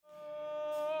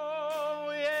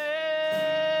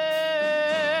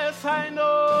Yes, I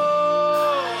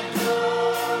know.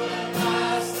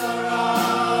 Master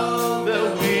of the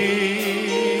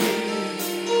weak.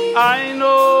 I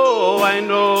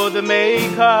know the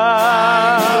Maker.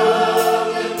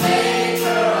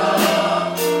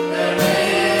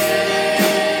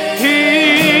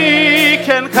 He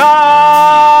can calm,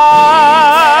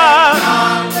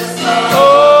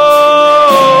 oh,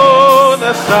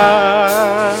 the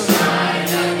sun.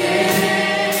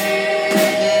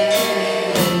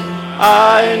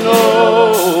 I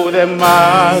know the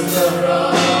Master.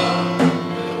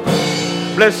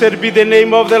 Blessed be the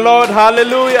name of the Lord.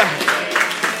 Hallelujah.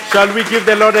 Shall we give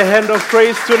the Lord a hand of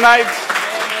praise tonight?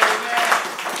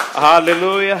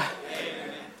 Hallelujah.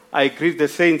 I greet the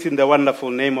saints in the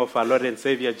wonderful name of our Lord and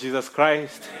Savior Jesus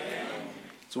Christ.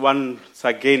 It's once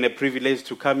again a privilege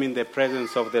to come in the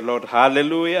presence of the Lord.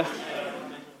 Hallelujah.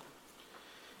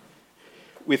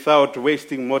 Without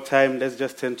wasting more time, let's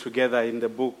just turn together in the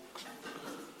book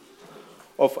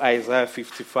of Isaiah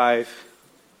 55.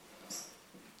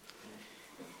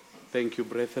 Thank you,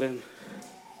 brethren.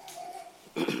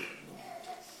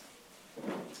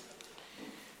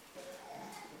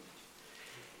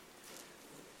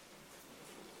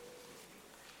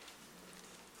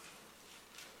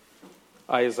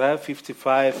 Isaiah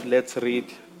 55, let's read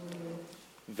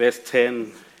verse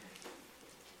 10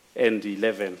 and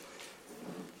 11.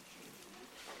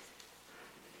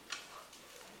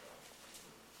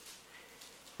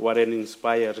 What an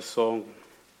inspired song.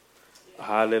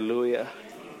 Hallelujah.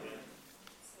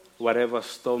 Whatever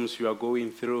storms you are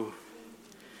going through,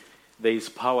 there is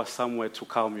power somewhere to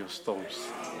calm your storms.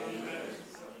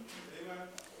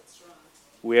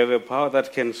 We have a power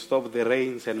that can stop the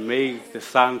rains and make the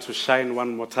sun to shine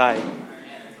one more time.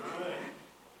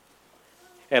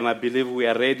 And I believe we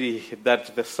are ready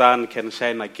that the sun can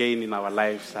shine again in our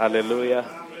lives. Hallelujah.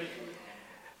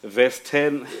 Verse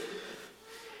 10,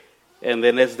 and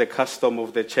then as the custom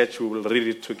of the church, we will read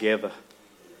it together.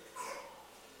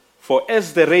 For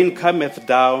as the rain cometh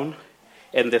down,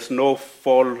 and the snow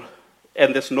fall,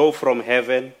 and the snow from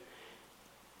heaven,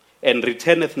 and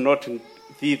returneth not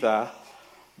thither,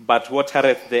 but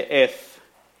watereth the earth,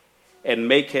 and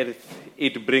maketh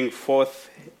it bring forth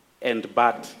and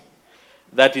bud,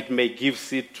 that it may give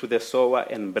seed to the sower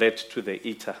and bread to the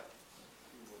eater.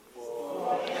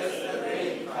 For as the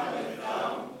rain cometh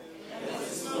down, and the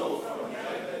snow from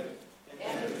heaven,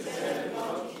 and returneth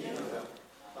not thither,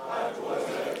 but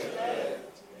watereth the earth,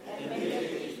 and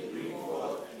maketh it bring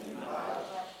forth and bud,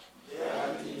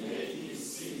 that it may give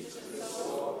seed to the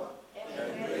sower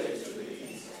and bread to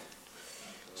the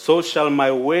eater. So shall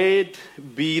my word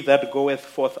be that goeth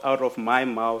forth out of my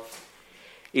mouth.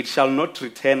 It shall not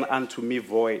return unto me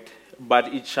void, but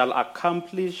it shall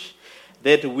accomplish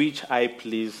that which I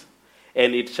please,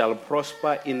 and it shall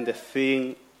prosper in the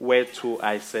thing whereto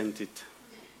I sent it.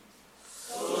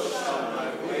 So shall my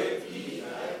word be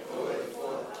that goeth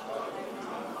forth out of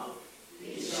my mouth.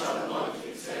 It shall not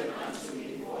return unto me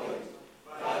void,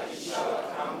 but it shall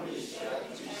accomplish that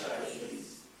which I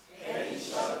please, and it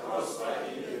shall prosper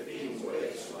in the thing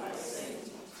whereto I sent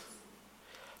it.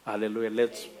 Hallelujah.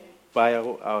 Let's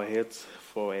bow our heads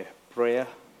for a prayer.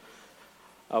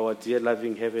 Our dear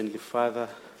loving Heavenly Father,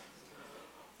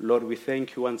 Lord, we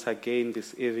thank you once again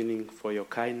this evening for your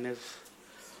kindness.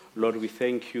 Lord, we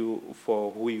thank you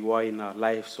for who you are in our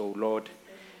lives, oh Lord.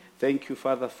 Thank you,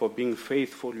 Father, for being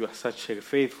faithful. You are such a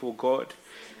faithful God.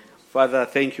 Father,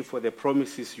 thank you for the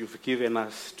promises you've given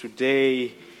us.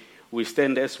 Today, we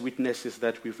stand as witnesses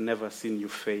that we've never seen you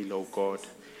fail, oh God.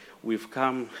 We've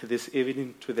come this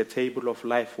evening to the table of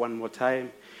life one more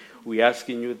time. We're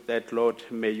asking you that, Lord,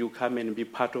 may you come and be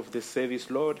part of this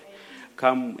service, Lord.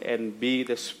 Come and be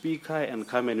the speaker and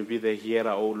come and be the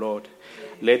hearer, oh Lord.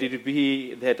 Let it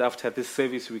be that after this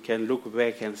service we can look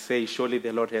back and say, surely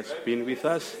the Lord has been with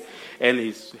us and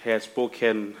he has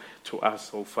spoken to us,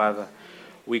 oh Father.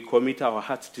 We commit our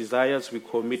heart's desires. We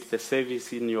commit the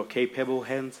service in your capable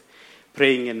hands,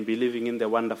 praying and believing in the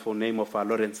wonderful name of our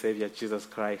Lord and Savior, Jesus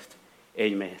Christ.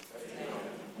 Amen. Amen.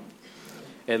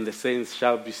 And the saints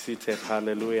shall be seated.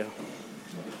 Hallelujah.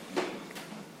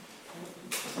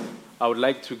 I would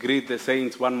like to greet the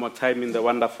saints one more time in the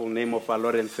wonderful name of our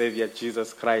Lord and Savior,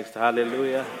 Jesus Christ.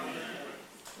 Hallelujah.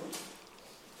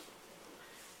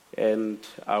 And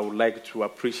I would like to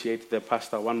appreciate the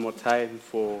pastor one more time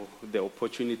for the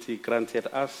opportunity granted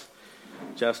us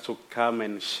just to come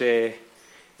and share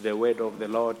the word of the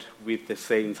Lord with the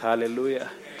saints.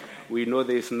 Hallelujah. We know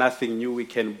there is nothing new we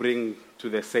can bring to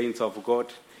the saints of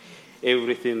God.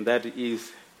 Everything that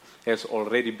is has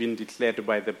already been declared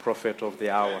by the prophet of the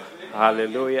hour.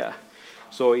 Hallelujah.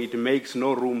 So it makes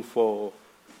no room for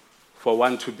for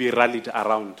one to be rallied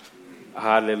around.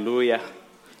 Hallelujah.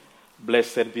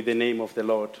 Blessed be the name of the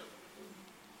Lord.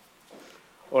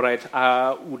 All right,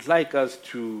 I would like us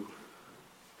to,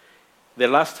 the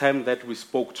last time that we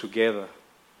spoke together,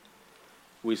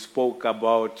 we spoke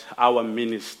about our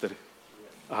ministry.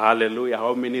 Hallelujah.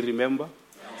 How many remember?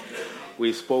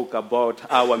 We spoke about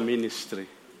our ministry.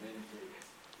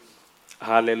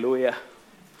 Hallelujah.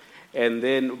 And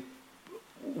then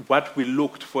what we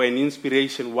looked for, an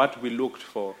inspiration, what we looked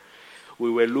for,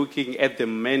 we were looking at the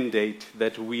mandate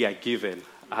that we are given.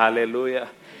 Hallelujah.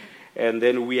 And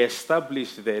then we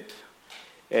established that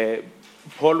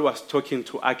Paul was talking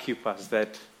to Archippus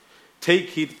that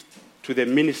take it to the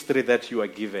ministry that you are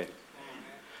given.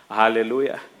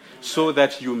 Hallelujah. So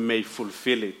that you may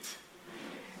fulfill it.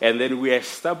 And then we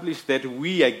established that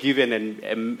we are given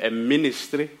a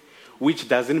ministry which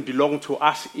doesn't belong to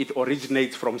us. It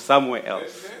originates from somewhere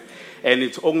else. And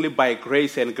it's only by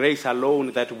grace and grace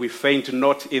alone that we faint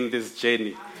not in this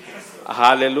journey.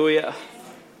 Hallelujah.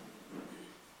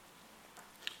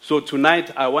 So tonight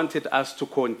I wanted us to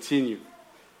continue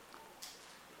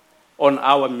on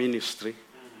our ministry,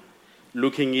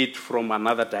 looking it from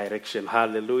another direction.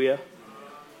 Hallelujah.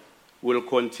 We'll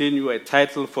continue. A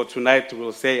title for tonight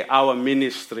will say Our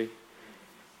Ministry.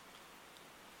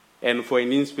 And for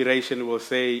an inspiration, we'll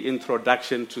say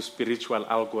Introduction to Spiritual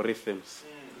Algorithms.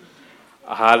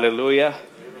 Hallelujah.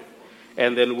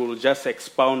 And then we'll just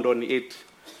expound on it.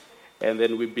 And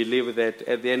then we believe that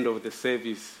at the end of the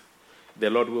service, the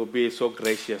Lord will be so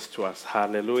gracious to us.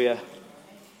 Hallelujah.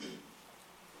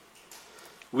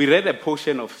 We read a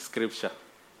portion of scripture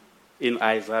in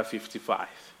Isaiah 55,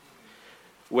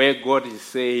 where God is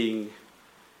saying,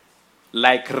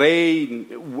 like rain,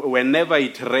 whenever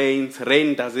it rains,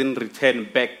 rain doesn't return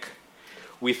back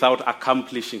without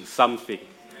accomplishing something.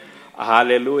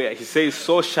 Hallelujah. He says,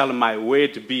 so shall my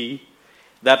word be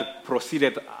that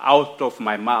proceeded out of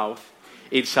my mouth.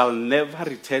 It shall never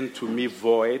return to me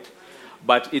void,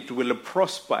 but it will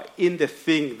prosper in the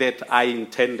thing that I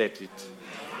intended it.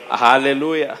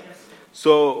 Hallelujah.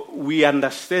 So we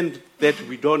understand that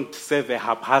we don't serve a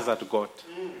haphazard God.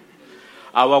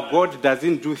 Our God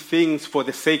doesn't do things for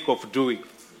the sake of doing.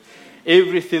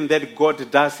 Everything that God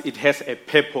does, it has a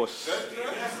purpose.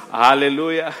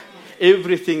 Hallelujah.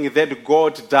 Everything that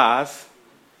God does,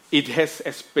 it has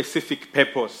a specific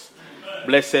purpose.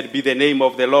 Blessed be the name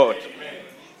of the Lord.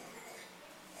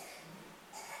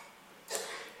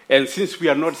 And since we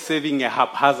are not serving a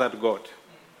haphazard God,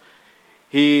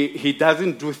 He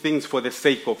doesn't do things for the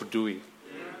sake of doing.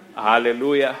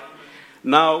 Hallelujah.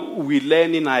 Now we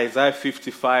learn in Isaiah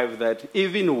 55 that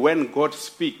even when God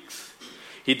speaks,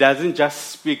 He doesn't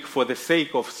just speak for the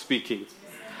sake of speaking.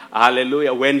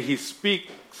 Hallelujah. When He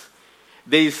speaks,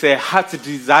 there is a heart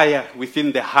desire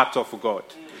within the heart of God.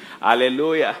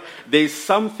 Hallelujah. There is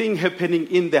something happening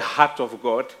in the heart of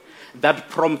God that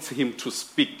prompts Him to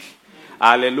speak.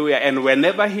 Hallelujah. And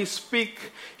whenever He speaks,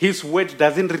 His word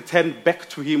doesn't return back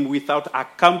to Him without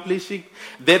accomplishing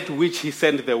that which He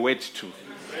sent the word to.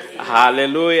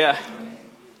 Hallelujah.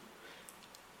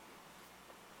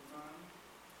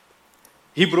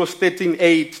 Hebrews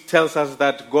 13:8 tells us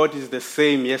that God is the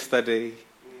same yesterday,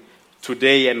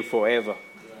 today, and forever.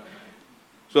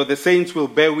 So the saints will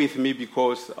bear with me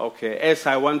because, as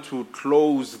I want to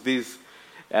close this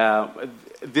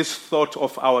thought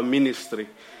of our ministry,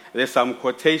 there's some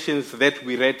quotations that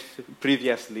we read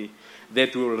previously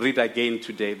that we'll read again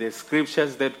today. The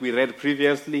scriptures that we read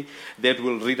previously that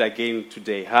we'll read again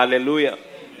today. Hallelujah.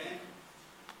 Amen.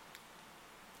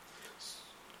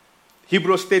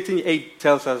 Hebrews 13:8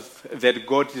 tells us that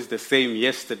God is the same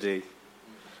yesterday,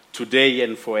 today,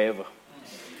 and forever.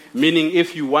 Meaning,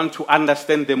 if you want to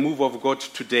understand the move of God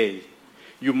today,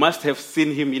 you must have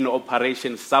seen Him in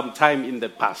operation sometime in the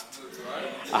past.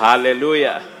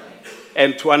 Hallelujah.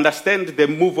 And to understand the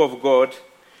move of God,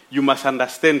 you must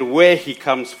understand where He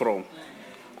comes from.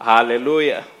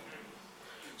 Hallelujah.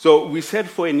 So we said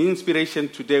for an inspiration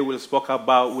today, we'll speak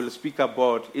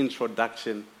about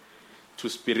introduction to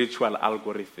spiritual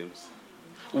algorithms.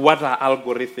 What are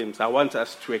algorithms? I want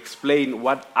us to explain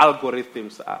what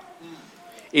algorithms are.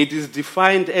 It is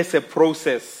defined as a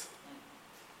process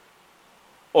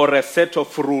or a set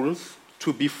of rules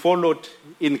to be followed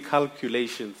in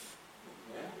calculations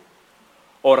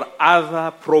or other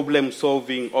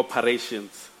problem-solving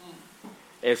operations,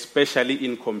 especially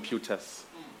in computers.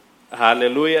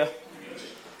 Hallelujah.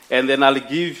 And then I'll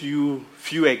give you a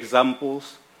few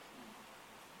examples.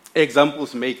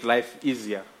 Examples make life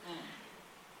easier.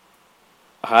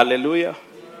 Hallelujah.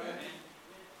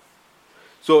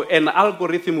 So an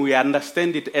algorithm, we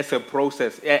understand it as a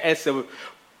process, as a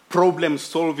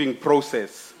problem-solving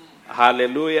process.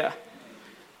 Hallelujah.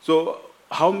 So,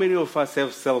 how many of us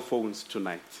have cell phones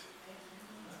tonight?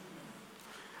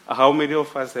 How many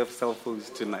of us have cell phones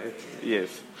tonight?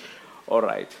 Yes. All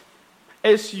right.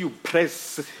 As you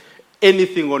press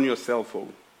anything on your cell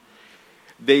phone,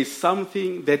 there is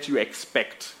something that you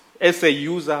expect. As a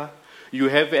user, you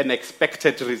have an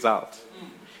expected result.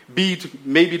 Be it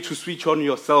maybe to switch on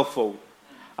your cell phone.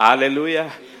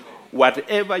 Hallelujah.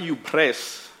 Whatever you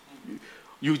press,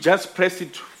 you just press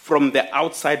it from the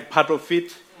outside part of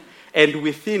it, and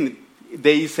within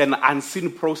there is an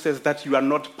unseen process that you are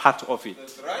not part of it.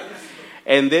 That's right.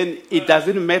 And then it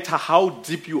doesn't matter how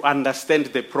deep you understand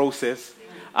the process.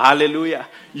 Hallelujah.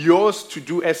 Yours to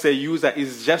do as a user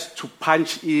is just to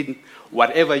punch in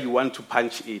whatever you want to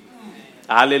punch in.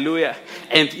 Hallelujah.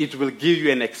 And it will give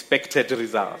you an expected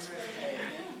result.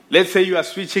 Let's say you are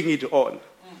switching it on.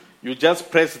 You just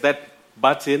press that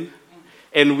button,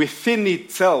 and within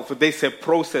itself, there's a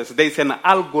process, there's an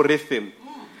algorithm.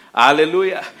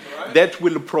 Hallelujah. That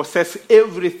will process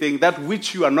everything, that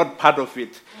which you are not part of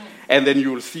it. And then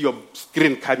you will see your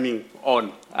screen coming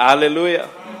on. Hallelujah.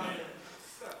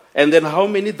 And then how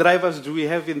many drivers do we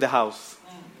have in the house?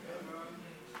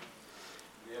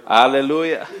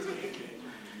 Hallelujah.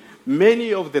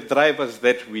 Many of the drivers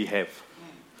that we have,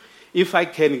 if I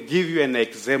can give you an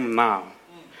exam now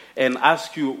and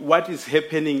ask you what is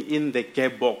happening in the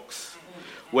gearbox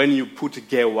when you put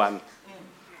gear 1,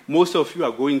 most of you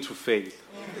are going to fail.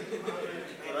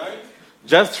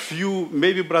 Just few,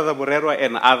 maybe Brother Borero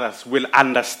and others will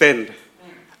understand.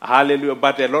 Hallelujah.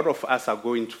 But a lot of us are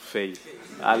going to fail.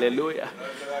 Hallelujah.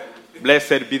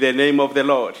 Blessed be the name of the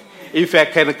Lord. If I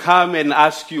can come and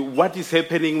ask you what is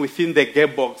happening within the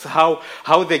gearbox,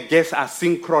 how the gears are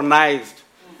synchronized.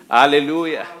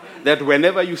 Hallelujah. That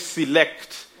whenever you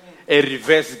select a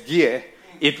reverse gear,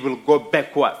 it will go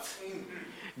backwards.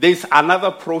 There's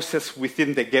another process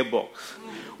within the gearbox,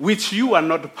 which you are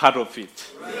not part of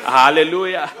it.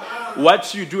 Hallelujah.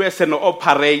 What you do as an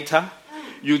operator,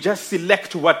 you just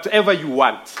select whatever you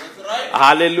want.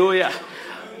 Hallelujah.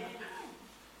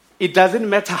 It doesn't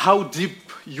matter how deep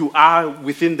you are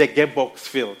within the gearbox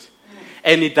field.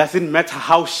 And it doesn't matter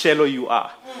how shallow you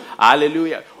are.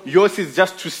 Hallelujah. Yours is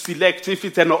just to select. If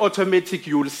it's an automatic,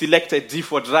 you will select a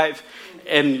D4 drive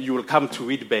and you will come to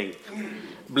it bang.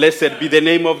 Blessed be the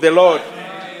name of the Lord.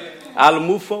 I'll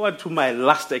move forward to my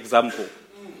last example.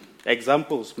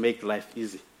 Examples make life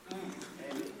easy.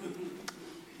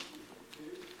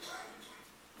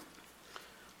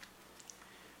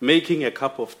 Making a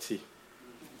cup of tea.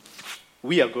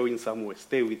 We are going somewhere.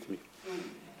 Stay with me.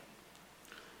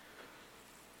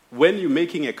 When you're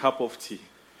making a cup of tea,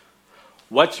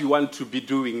 what you want to be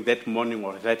doing that morning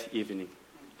or that evening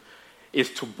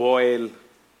is to boil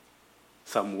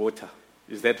some water.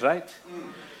 Is that right?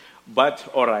 But,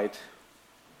 all right.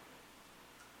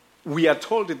 We are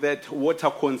told that water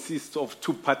consists of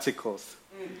two particles.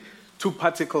 Two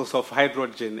particles of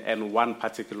hydrogen and one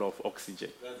particle of oxygen.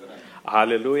 That's right.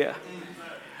 Hallelujah.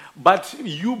 But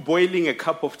you boiling a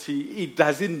cup of tea, it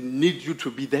doesn't need you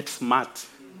to be that smart.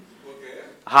 Okay.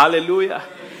 Hallelujah.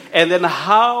 And then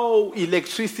how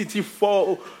electricity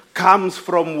comes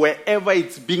from wherever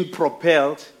it's being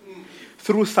propelled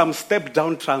through some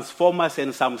step-down transformers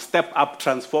and some step-up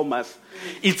transformers.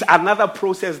 It's another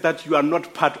process that you are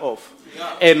not part of.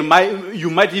 Yeah. And you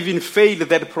might even fail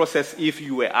that process if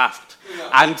you were asked. Yeah.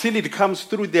 Until it comes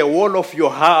through the wall of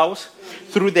your house,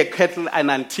 through the kettle,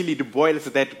 and until it boils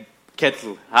that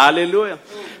kettle. Hallelujah.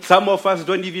 Some of us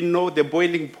don't even know the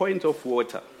boiling point of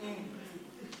water.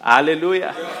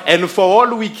 Hallelujah. Yeah. And for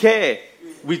all we care,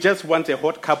 we just want a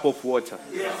hot cup of water.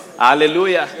 Yeah.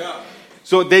 Hallelujah. Yeah.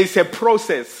 So there is a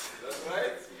process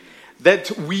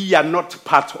that we are not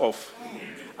part of.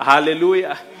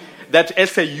 Hallelujah. That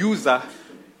as a user,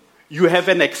 you have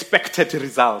an expected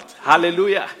result.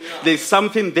 Hallelujah. Yeah. There's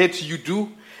something that you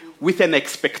do with an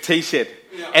expectation.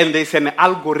 Yeah. And there's an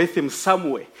algorithm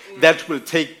somewhere that will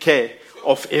take care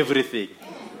of everything.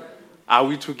 Are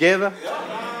we together?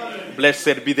 Yeah.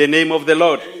 Blessed be the name of the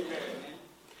Lord.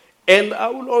 And I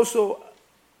will also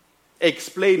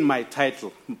explain my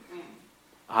title.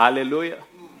 Hallelujah.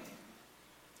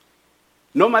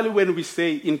 Normally when we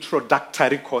say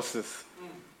introductory courses,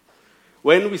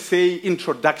 when we say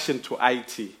introduction to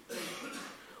IT,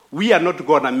 we are not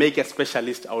going to make a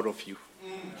specialist out of you.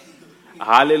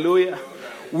 Hallelujah.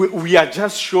 We are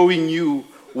just showing you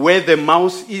where the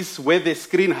mouse is, where the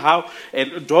screen, how,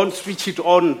 and don't switch it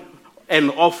on and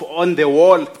off on the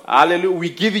wall. Hallelujah.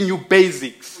 We're giving you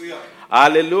basics.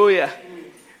 Hallelujah.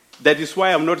 That is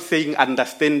why I'm not saying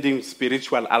understanding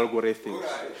spiritual algorithms.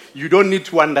 You don't need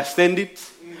to understand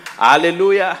it.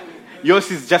 Hallelujah.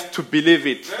 Yours is just to believe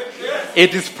it.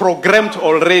 It is programmed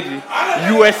already.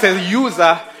 You as a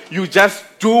user, you just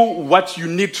do what you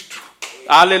need to.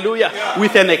 Hallelujah.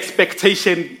 With an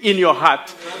expectation in your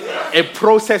heart. A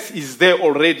process is there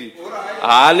already.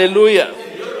 Hallelujah.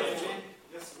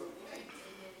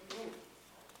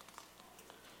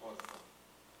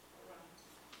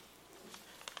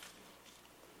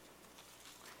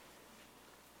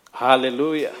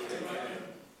 Hallelujah.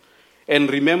 And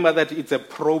remember that it's a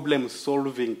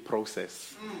problem-solving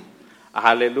process.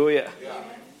 Hallelujah.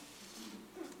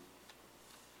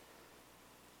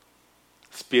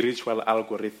 Spiritual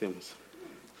algorithms.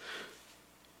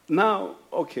 Now,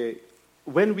 okay,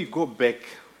 when we go back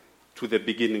to the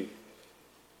beginning,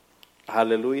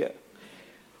 hallelujah,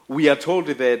 we are told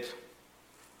that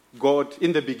God,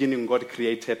 in the beginning, God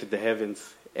created the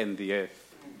heavens and the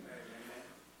earth.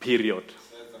 Period.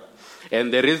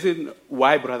 And the reason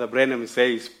why Brother Branham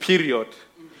says, period,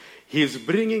 he's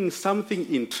bringing something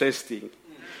interesting.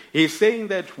 He's saying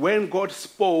that when God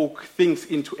spoke things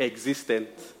into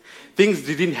existence, things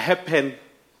didn't happen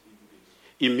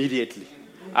immediately.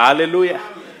 Hallelujah.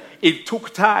 It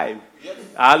took time.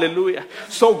 Hallelujah.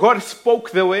 So God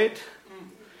spoke the word,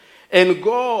 and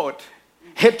God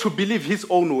had to believe his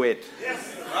own word.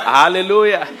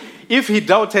 Hallelujah. If he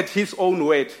doubted his own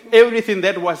word, everything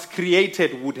that was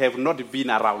created would have not been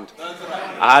around.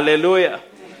 Hallelujah.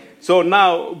 So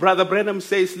now, Brother Branham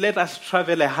says, let us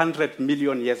travel 100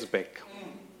 million years back.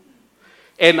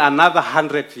 And another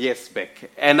 100 years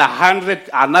back. And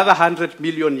another 100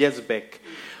 million years back.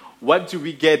 What do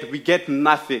we get? We get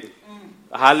nothing.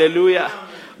 Hallelujah.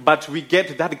 But we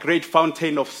get that great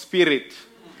fountain of spirit.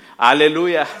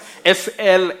 Hallelujah.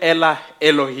 S-L Ella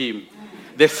Elohim.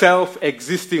 The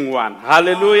self-existing one.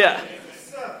 Hallelujah.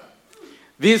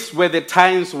 These were the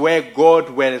times where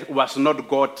God was not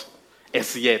God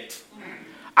as yet.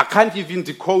 I can't even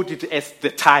decode it as the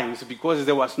times because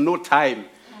there was no time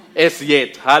as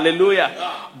yet.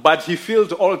 Hallelujah. But he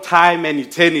filled all time and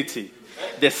eternity.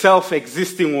 The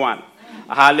self-existing one.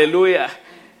 Hallelujah.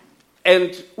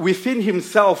 And within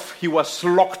himself, he was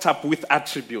locked up with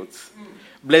attributes.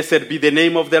 Blessed be the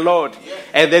name of the Lord.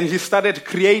 And then he started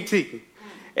creating.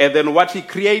 And then what he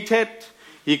created,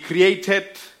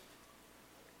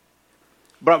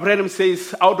 Brother Branham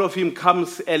says, out of him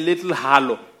comes a little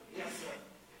hollow,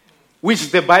 which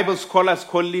the Bible scholars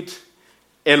call it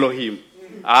Elohim.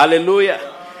 Hallelujah.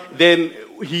 Then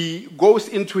he goes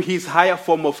into his higher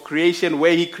form of creation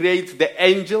where he creates the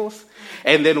angels.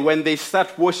 And then when they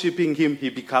start worshiping him, he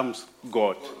becomes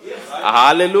God.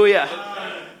 Hallelujah.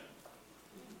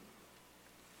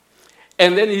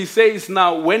 And then he says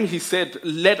now, when he said,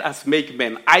 let us make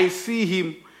man, I see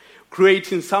him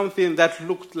creating something that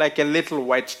looked like a little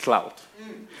white cloud.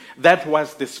 That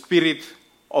was the spirit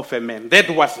of a man. That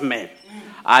was man.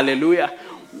 Hallelujah.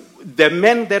 The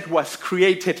man that was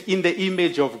created in the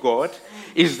image of God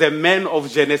is the man of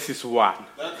Genesis 1.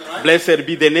 Right. Blessed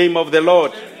be the name of the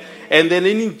Lord. And then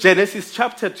in Genesis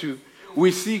chapter 2,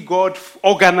 we see God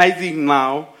organizing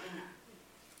now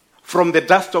from the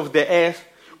dust of the earth,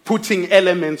 putting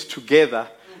elements together,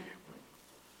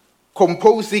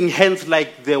 composing hands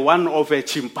like the one of a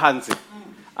chimpanzee.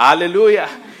 Hallelujah.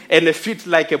 And a feet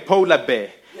like a polar bear.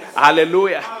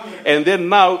 Hallelujah. And then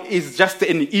now it's just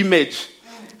an image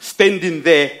standing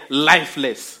there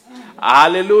lifeless.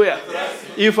 Hallelujah.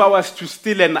 If I was to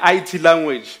steal an IT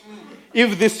language,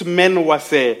 if this man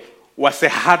was a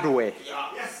hardware,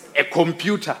 a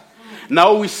computer,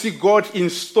 now we see God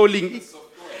installing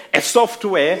a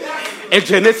software, a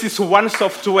Genesis 1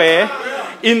 software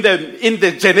in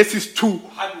the Genesis 2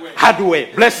 hardware.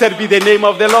 Blessed be the name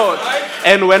of the Lord.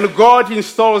 And when God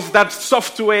installs that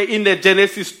software in the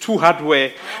Genesis 2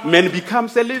 hardware, man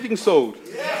becomes a living soul.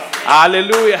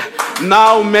 Hallelujah.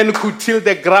 Now men could till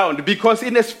the ground because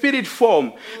in a spirit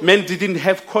form, men didn't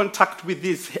have contact with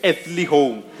this earthly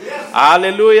home.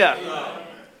 Hallelujah.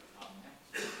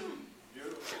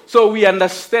 So we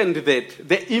understand that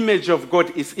the image of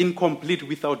God is incomplete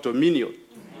without dominion.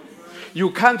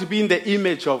 You can't be in the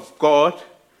image of God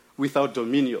without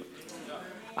dominion.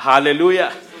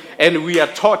 Hallelujah. And we are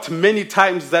taught many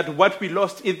times that what we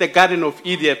lost in the Garden of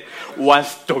Eden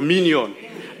was dominion.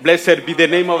 Blessed be the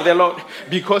name of the Lord.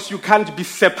 Because you can't be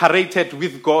separated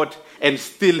with God and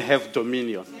still have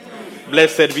dominion.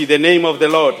 Blessed be the name of the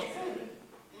Lord.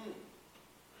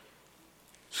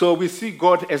 So we see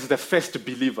God as the first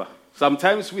believer.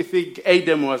 Sometimes we think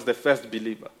Adam was the first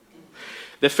believer.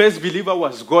 The first believer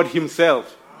was God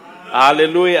himself.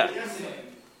 Hallelujah.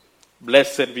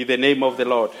 Blessed be the name of the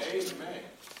Lord.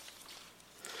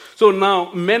 So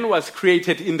now, man was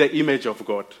created in the image of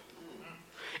God.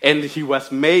 and he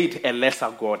was made a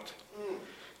lesser God.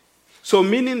 So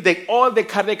meaning that all the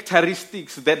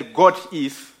characteristics that God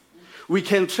is, we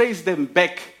can trace them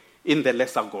back in the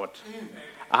lesser God.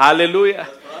 Hallelujah.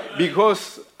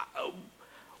 Because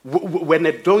when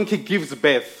a donkey gives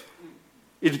birth,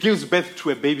 it gives birth to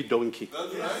a baby donkey.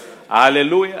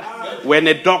 Hallelujah. When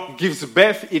a dog gives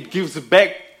birth, it gives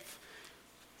birth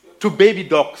to baby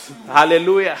dogs.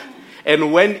 Hallelujah.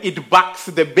 And when it barks,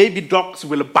 the baby dogs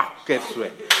will bark as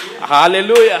well.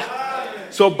 Hallelujah.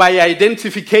 So by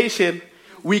identification,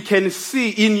 we can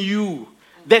see in you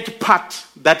that part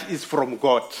that is from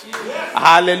God.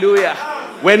 Hallelujah.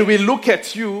 When we look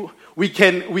at you, we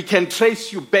can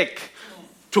trace you back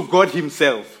to God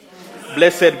himself.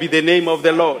 Blessed be the name of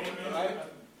the Lord.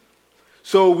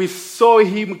 So we saw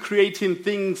him creating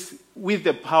things with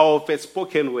the power of a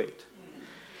spoken word.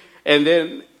 And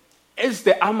then as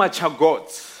the amateur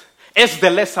gods, as the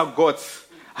lesser gods,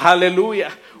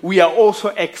 hallelujah, we are also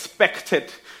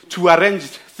expected to arrange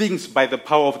things by the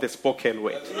power of the spoken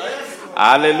word.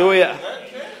 Hallelujah.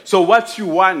 So what you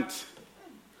want,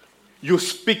 you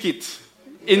speak it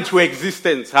into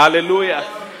existence. Hallelujah.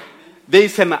 There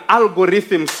is an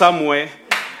algorithm somewhere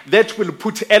that will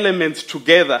put elements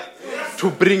together to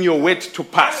bring your word to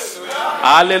pass.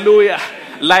 Hallelujah.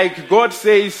 Like God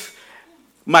says,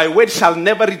 my word shall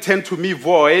never return to me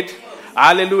void.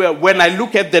 Hallelujah. When I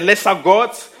look at the lesser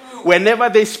gods, whenever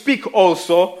they speak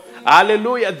also,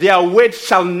 hallelujah, their word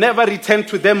shall never return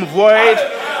to them void.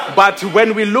 But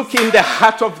when we look in the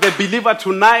heart of the believer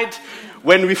tonight,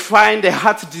 when we find a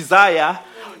heart desire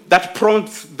that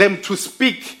prompts them to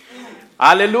speak,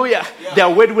 hallelujah, their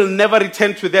word will never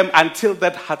return to them until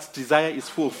that heart's desire is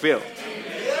fulfilled.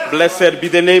 Blessed be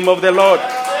the name of the Lord.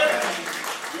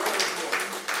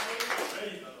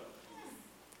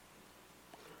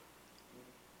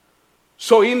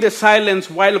 So in the silence,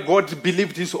 while God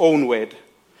believed his own word,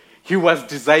 he was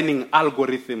designing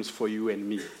algorithms for you and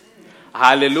me.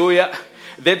 Hallelujah.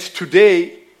 That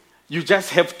today, you just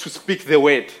have to speak the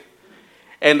word.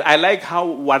 And I like how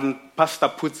one pastor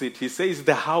puts it. He says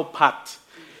the how part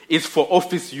is for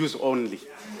office use only.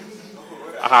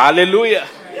 Hallelujah.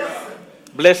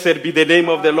 Blessed be the name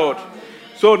of the Lord.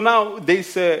 So now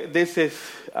there's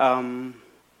a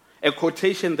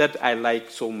quotation that I like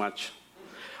so much.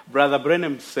 Brother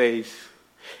Branham says,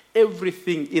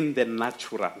 everything in the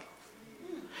natural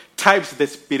types the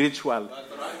spiritual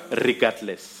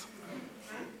regardless.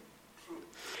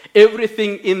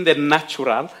 Everything in the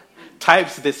natural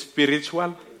types the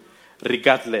spiritual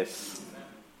regardless.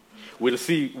 We'll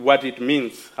see what it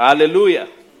means. Hallelujah.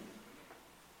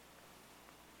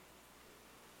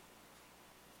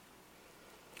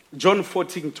 John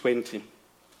 14:20.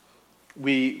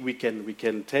 We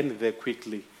can turn there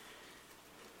quickly.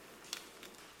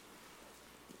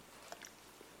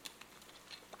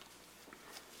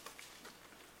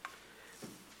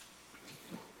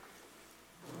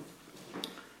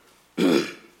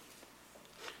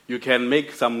 You can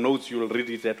make some notes, you'll read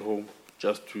it at home,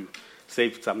 just to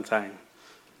save some time.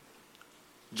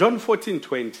 John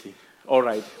 14:20. All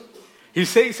right. He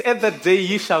says, at that day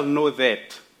ye shall know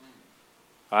that.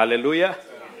 Hallelujah.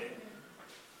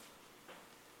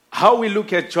 How we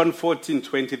look at John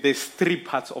 14:20, there's three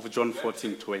parts of John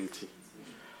 14:20.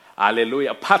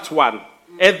 Hallelujah. Part 1.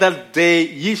 At that day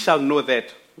ye shall know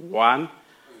that. 1.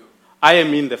 I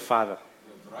am in the Father.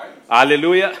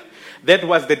 Hallelujah. That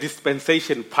was the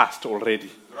dispensation past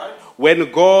already.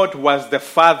 When God was the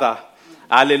Father,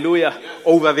 hallelujah,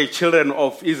 over the children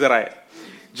of Israel,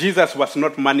 Jesus was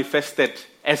not manifested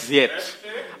as yet.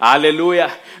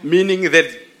 Hallelujah. Meaning that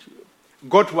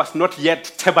God was not yet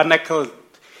tabernacled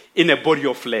in a body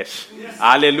of flesh.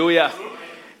 Hallelujah.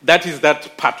 That is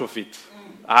that part of it.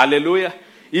 Hallelujah.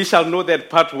 You shall know that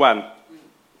part 1,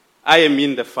 I am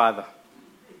in the Father.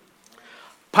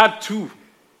 Part 2,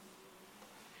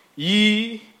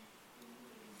 ye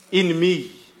in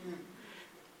me.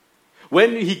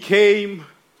 When he came,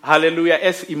 hallelujah,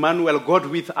 as Emmanuel, God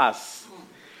with us,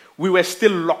 we were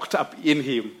still locked up in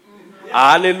him.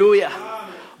 Hallelujah.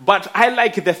 But I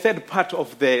like the third part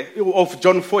of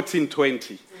John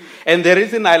 14:20. And the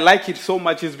reason I like it so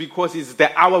much is because it's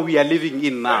the hour we are living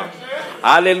in now.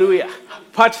 Hallelujah.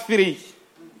 Part 3,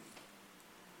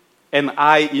 and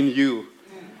I in you.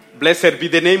 Blessed be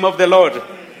the name of the Lord.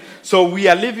 So we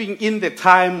are living in the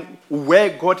time where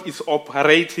God is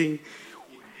operating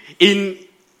in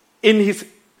his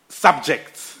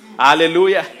subjects.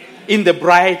 Hallelujah. In the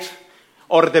bride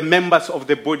or the members of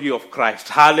the body of Christ.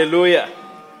 Hallelujah.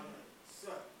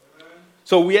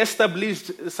 So we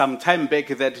established some time back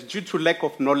that due to lack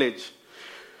of knowledge,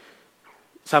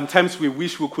 sometimes we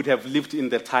wish we could have lived in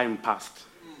the time past.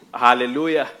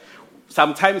 Hallelujah.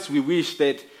 Sometimes we wish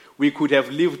that we could have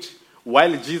lived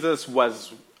while Jesus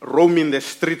was roaming the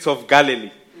streets of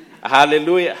Galilee.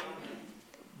 Hallelujah.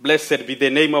 Blessed be the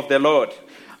name of the Lord.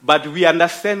 But we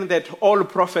understand that all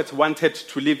prophets wanted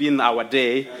to live in our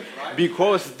day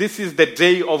because this is the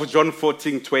day of John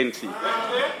 14:20,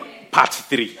 part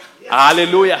 3.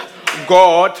 Hallelujah.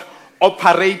 God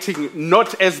operating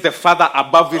not as the father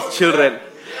above his children,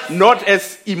 not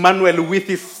as Emmanuel with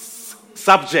his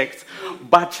subjects,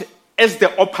 but as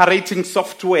the operating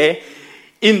software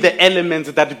in the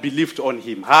elements that believed on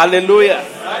him. Hallelujah.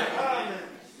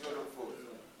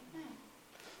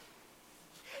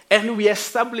 And we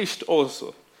established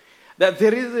also that the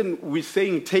reason we're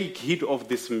saying take heed of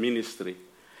this ministry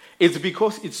is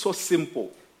because it's so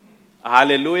simple.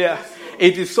 Hallelujah.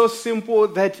 It is so simple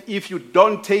that if you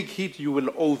don't take heed, you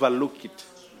will overlook it.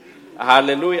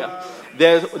 Hallelujah.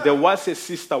 There was a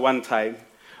sister one time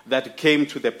that came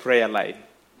to the prayer line.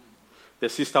 The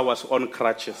sister was on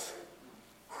crutches.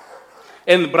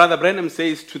 And Brother Branham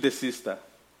says to the sister,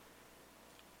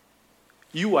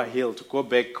 "You are healed. Go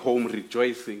back home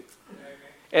rejoicing."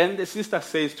 And the sister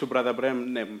says to Brother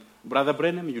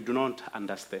Branham, "You do not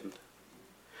understand.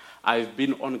 I've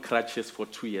been on crutches for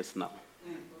 2 years now."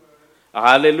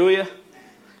 Hallelujah.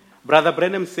 Brother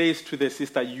Branham says to the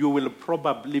sister, "You will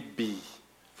probably be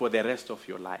for the rest of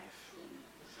your life."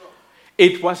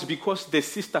 It was because the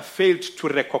sister failed to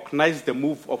recognize the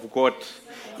move of God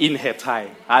in her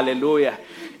time. Hallelujah.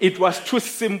 It was too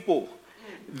simple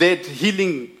that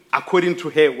healing, according to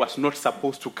her, was not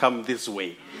supposed to come this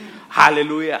way.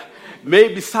 Hallelujah.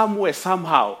 Maybe somewhere,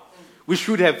 somehow, we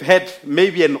should have had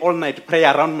maybe an all-night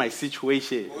prayer around my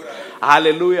situation.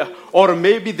 Hallelujah. Or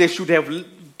maybe they should have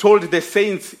told the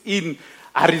saints in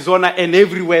Arizona and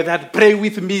everywhere that pray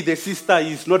with me, the sister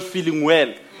is not feeling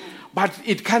well. But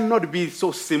it cannot be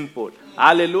so simple.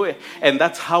 Hallelujah. And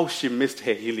that's how she missed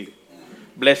her healing.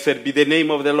 Blessed be the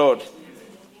name of the Lord.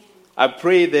 I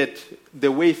pray that the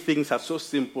way things are so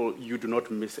simple, you do not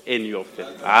miss any of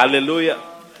them. Hallelujah.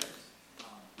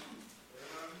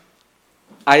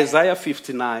 Isaiah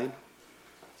 59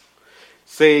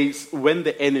 says, when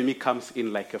the enemy comes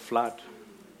in like a flood,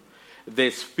 the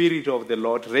Spirit of the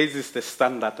Lord raises the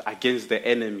standard against the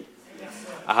enemy.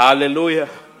 Hallelujah.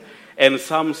 And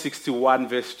Psalm 61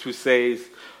 verse 2 says,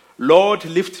 "Lord,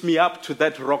 lift me up to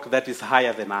that rock that is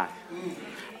higher than I."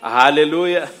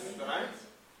 Hallelujah.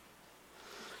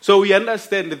 So we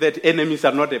understand that enemies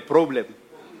are not a problem.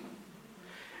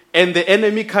 And the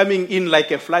enemy coming in like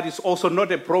a flood is also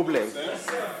not a problem.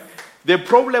 The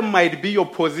problem might be your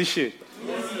position.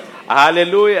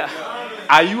 Hallelujah.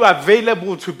 Are you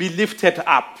available to be lifted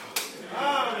up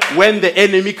when the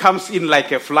enemy comes in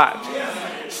like a flood?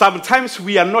 Sometimes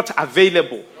we are not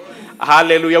available.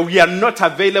 Hallelujah. We are not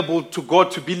available to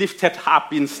God to be lifted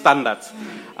up in standards.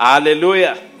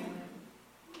 Hallelujah.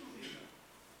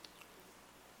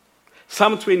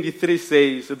 Psalm 23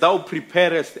 says, "Thou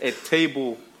preparest a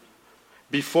table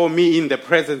before me in the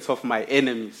presence of my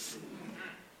enemies."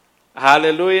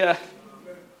 Hallelujah.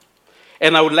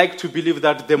 And I would like to believe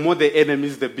that the more the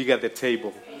enemies, the bigger the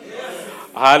table.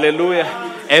 Hallelujah.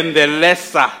 And the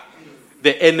lesser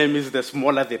the enemies, the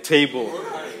smaller the table.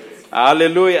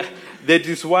 Hallelujah. That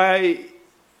is why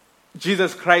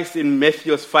Jesus Christ in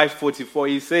Matthew 5:44,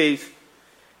 he says,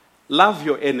 "Love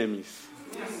your enemies."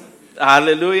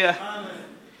 Hallelujah.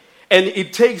 And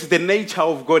it takes the nature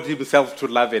of God himself to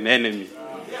love an enemy.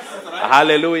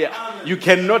 Hallelujah. You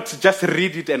cannot just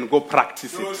read it and go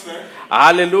practice it.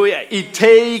 Hallelujah. It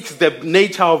takes the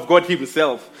nature of God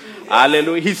himself.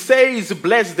 Hallelujah. He says,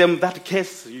 "Bless them that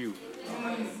curse you.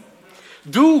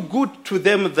 Do good to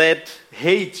them that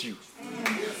hate you."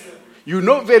 You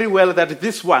know very well that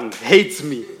this one hates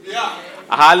me.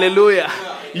 Hallelujah.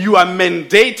 You are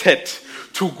mandated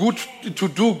to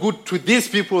do good to these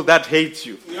people that hate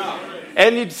you.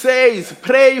 And it says,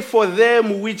 "Pray for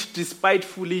them which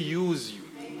despitefully use you."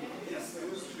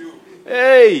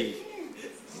 Hey,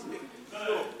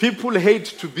 people hate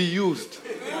to be used.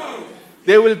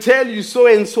 They will tell you so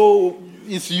and so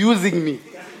is using me.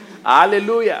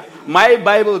 Hallelujah. My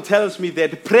Bible tells me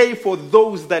that pray for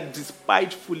those that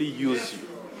despitefully use you.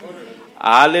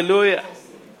 Hallelujah.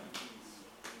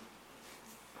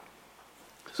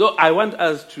 So I want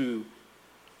us to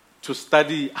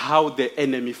study how the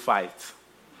enemy fights.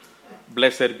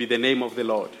 Blessed be the name of the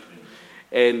Lord.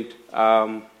 And,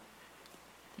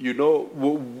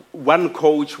 one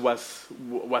coach was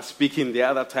speaking the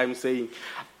other time saying,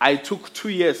 "I took 2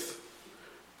 years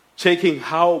checking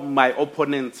how my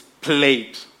opponents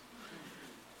played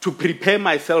to prepare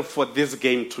myself for this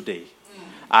game today."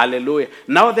 Hallelujah.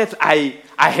 Now that I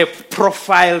have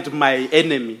profiled my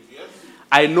enemy,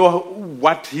 I know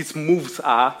what his moves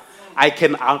are, I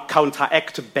can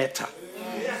counteract better.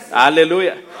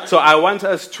 Hallelujah. So I want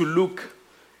us to look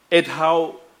at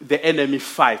how the enemy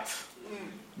fights.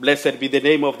 Blessed be the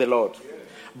name of the Lord.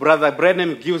 Brother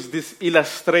Branham gives this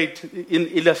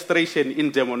illustration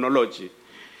in demonology.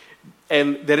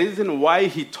 And the reason why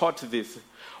he taught this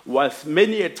was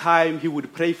many a time he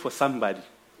would pray for somebody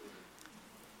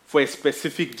for a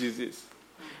specific disease.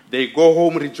 They go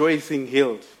home rejoicing,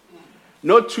 healed.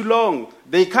 Not too long,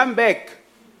 they come back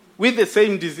with the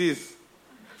same disease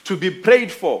to be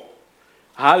prayed for.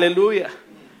 Hallelujah.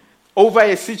 Over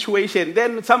a situation.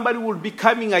 Then somebody will be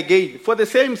coming again for the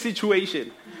same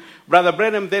situation. Brother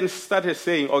Branham then started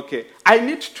saying, okay, I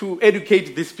need to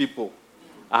educate these people.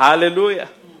 Hallelujah.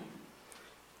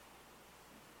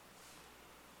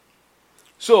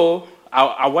 So,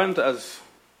 I want us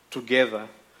together.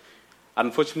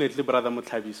 Unfortunately, Brother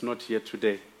Mutlabi is not here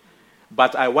today.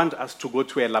 But I want us to go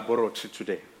to a laboratory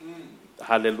today.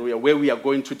 Hallelujah. Where we are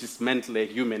going to dismantle a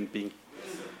human being.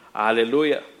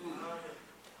 Hallelujah.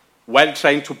 While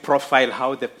trying to profile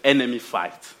how the enemy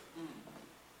fights.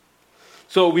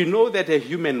 So we know that a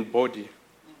human body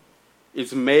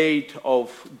is made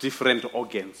of different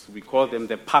organs. We call them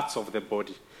the parts of the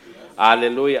body.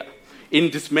 Hallelujah. In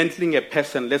dismantling a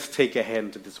person, let's take a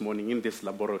hand this morning in this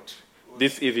laboratory,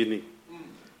 this evening.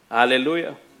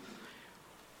 Hallelujah.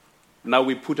 Now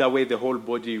we put away the whole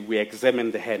body, we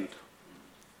examine the hand.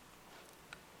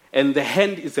 And the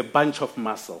hand is a bunch of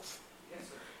muscles.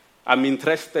 I'm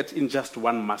interested in just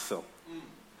one muscle.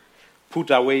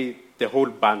 Put away the whole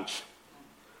bunch.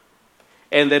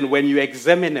 And then when you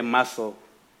examine a muscle,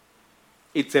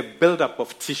 it's a buildup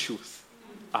of tissues.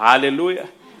 Hallelujah.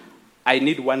 I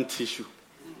need one tissue.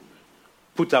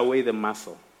 Put away the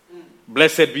muscle.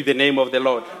 Blessed be the name of the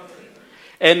Lord.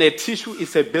 And a tissue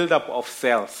is a buildup of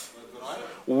cells.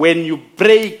 When you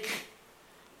break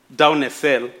down a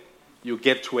cell, you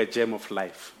get to a gem of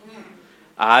life.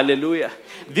 Hallelujah.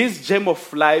 This gem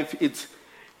of life, it's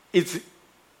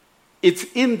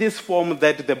in this form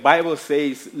that the Bible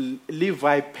says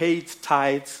Levi paid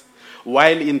tithes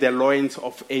while in the loins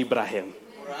of Abraham.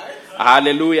 Right.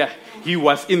 Hallelujah. He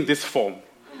was in this form.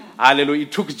 Hallelujah.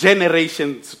 It took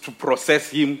generations to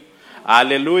process him.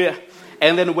 Hallelujah.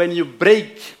 And then when you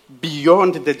break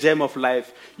beyond the gem of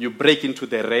life, you break into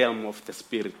the realm of the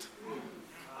spirit.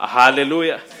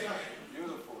 Hallelujah.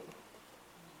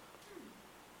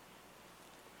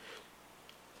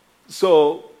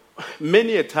 So,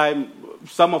 many a time,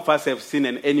 some of us have seen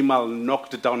an animal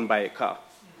knocked down by a car.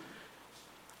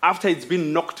 After it's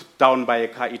been knocked down by a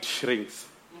car, it shrinks.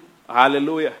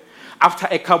 Hallelujah. After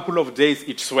a couple of days,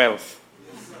 it swells.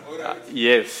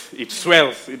 Yes, it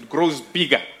swells. It grows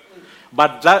bigger.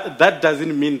 But that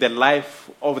doesn't mean the life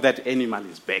of that animal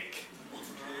is back.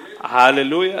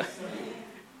 Hallelujah.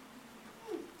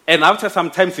 And after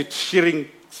sometimes it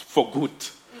shrinks for good.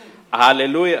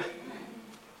 Hallelujah.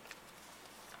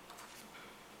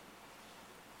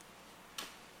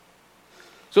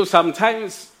 So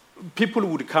sometimes people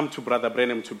would come to Brother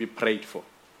Branham to be prayed for.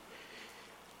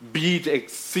 Be it a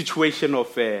situation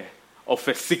of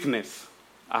a sickness.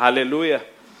 Hallelujah.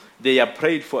 They are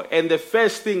prayed for. And the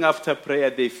first thing after prayer,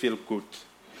 they feel good.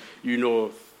 You know,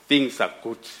 things are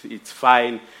good. It's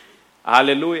fine.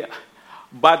 Hallelujah.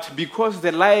 But because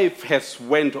the life has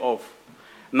went off,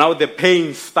 now the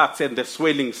pain starts and the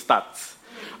swelling starts.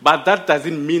 But that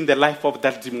doesn't mean the life of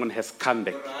that demon has come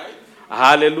back.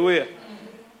 Hallelujah.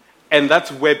 And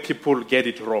that's where people get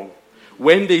it wrong.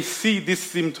 When they see these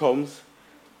symptoms,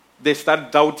 they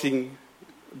start doubting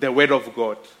the word of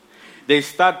God. They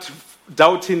start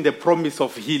doubting the promise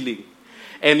of healing.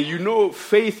 And you know,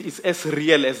 faith is as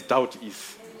real as doubt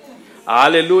is.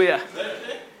 Hallelujah.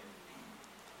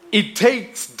 It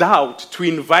takes doubt to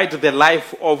invite the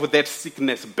life of that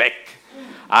sickness back.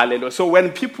 Hallelujah. So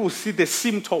when people see the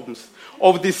symptoms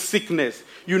of this sickness,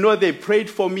 you know, they prayed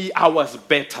for me, I was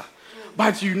better.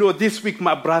 But you know, this week,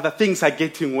 my brother, things are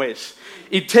getting worse.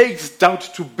 It takes doubt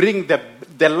to bring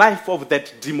the life of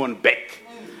that demon back.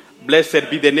 Blessed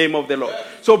be the name of the Lord.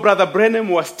 So Brother Branham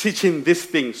was teaching this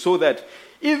thing so that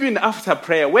even after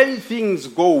prayer, when things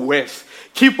go worse,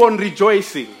 keep on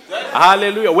rejoicing.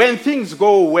 Hallelujah. When things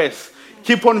go worse,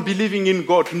 keep on believing in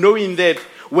God, knowing that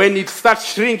when it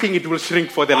starts shrinking, it will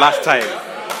shrink for the last time.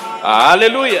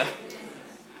 Hallelujah.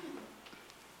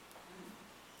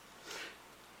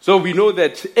 So we know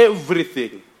that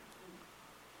everything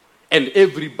and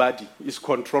everybody is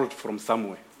controlled from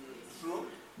somewhere.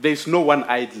 There is no one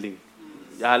idling.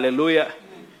 Hallelujah.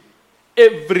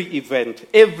 every event,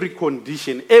 every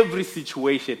condition, every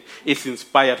situation is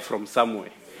inspired from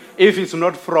somewhere. If it's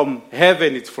not from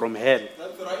heaven, it's from hell.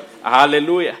 That's right.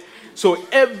 Hallelujah. So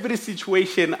every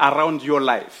situation around your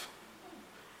life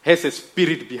has a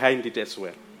spirit behind it as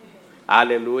well.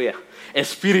 Hallelujah. A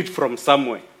spirit from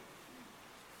somewhere.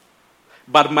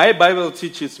 But my Bible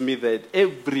teaches me that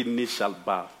every knee shall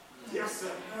bow. Yes,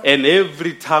 sir. And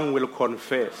every tongue will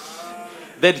confess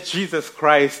that Jesus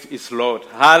Christ is Lord.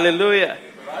 Hallelujah.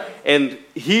 And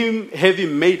him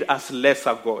having made us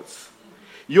lesser gods.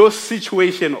 Your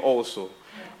situation also.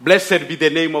 Blessed be the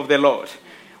name of the Lord.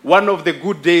 One of the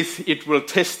good days it will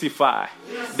testify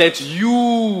that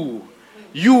you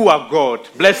are God.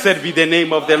 Blessed be the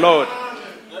name of the Lord.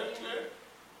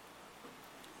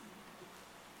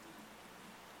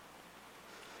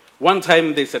 One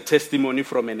time there's a testimony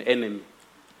from an enemy.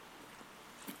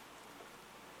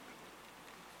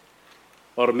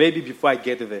 Or maybe before I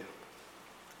get there.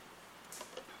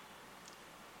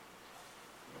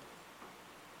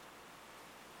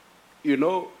 You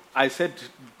know, I said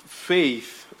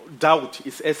doubt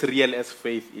is as real as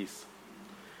faith is.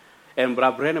 And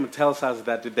Brother Branham tells us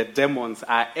that the demons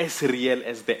are as real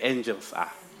as the angels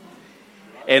are.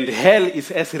 And hell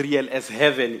is as real as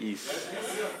heaven is.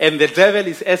 And the devil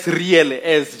is as real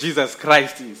as Jesus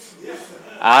Christ is.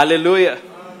 Hallelujah.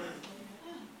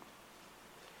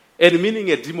 And meaning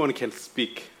a demon can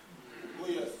speak.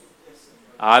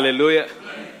 Hallelujah.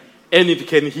 And it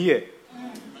can hear.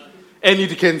 And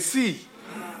it can see.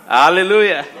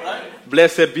 Hallelujah.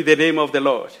 Blessed be the name of the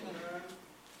Lord.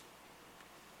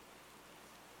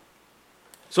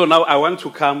 So now I want to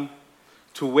come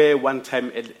to where one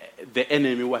time the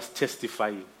enemy was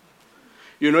testifying.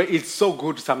 You know, it's so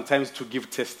good sometimes to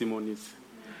give testimonies.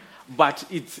 But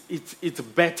it's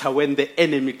better when the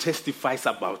enemy testifies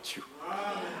about you.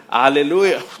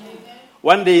 Hallelujah.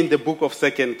 One day in the book of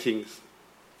 2 Kings,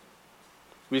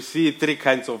 we see three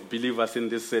kinds of believers in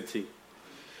this setting.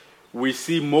 We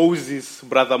see Moses,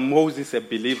 brother Moses, a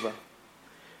believer,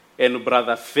 and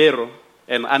brother Pharaoh,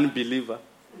 an unbeliever,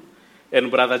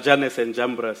 and brother Jannes and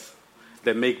Jambres,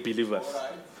 the make-believers.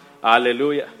 Right.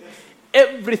 Hallelujah.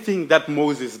 Everything that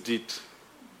Moses did,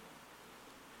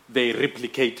 they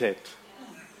replicated.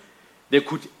 They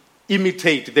could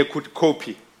imitate, they could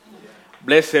copy.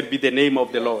 Blessed be the name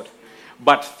of the Lord.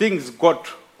 But things got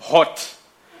hot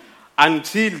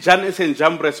until Jannes and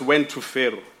Jambres went to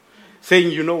Pharaoh,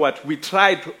 saying, you know what, we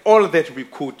tried all that we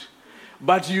could.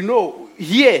 But you know,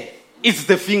 here is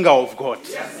the finger of God.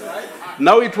 Yes, right.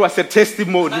 Now it was a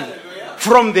testimony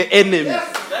from the enemy.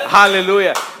 Yes.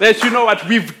 Hallelujah. That you know what,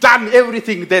 we've done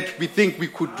everything that we think we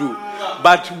could do.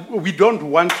 But we don't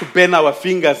want to bend our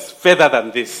fingers further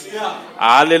than this. Yeah.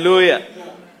 Hallelujah. Yeah.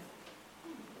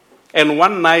 And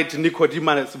one night,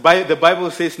 Nicodemus, the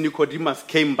Bible says Nicodemus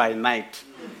came by night.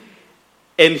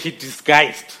 And he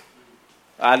disguised.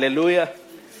 Hallelujah.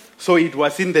 So it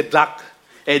was in the dark.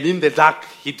 And in the dark,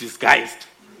 he disguised.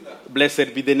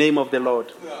 Blessed be the name of the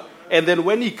Lord. And then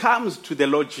when he comes to the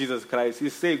Lord Jesus Christ, he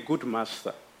says, good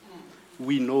master,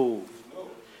 we know.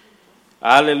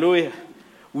 Hallelujah.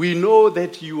 We know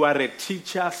that you are a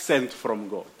teacher sent from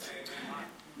God.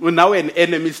 Well, now an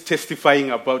enemy is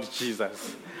testifying about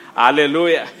Jesus.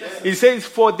 Hallelujah. He says,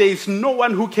 for there is no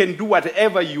one who can do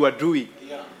whatever you are doing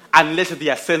unless they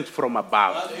are sent from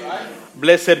above.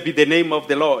 Blessed be the name of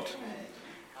the Lord.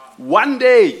 One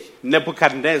day,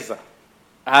 Nebuchadnezzar,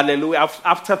 hallelujah,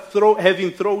 after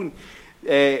having thrown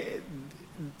the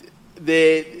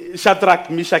Shadrach,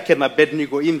 Meshach, and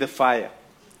Abednego in the fire,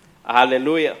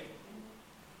 hallelujah,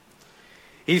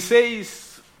 he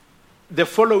says, the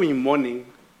following morning,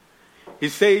 he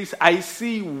says, I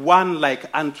see one like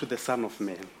unto the Son of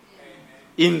Man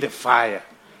in the fire.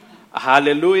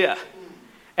 Hallelujah.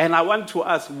 And I want to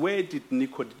ask, where did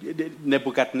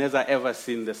Nebuchadnezzar ever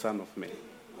see the Son of Man?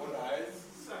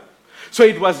 So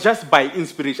it was just by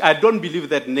inspiration. I don't believe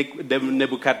that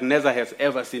Nebuchadnezzar has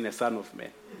ever seen a Son of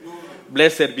Man.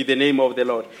 Blessed be the name of the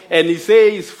Lord. And he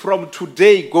says, from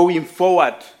today going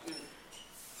forward,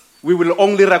 we will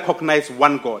only recognize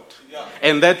one God.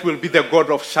 And that will be the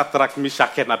God of Shadrach,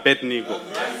 Meshach, and Abednego.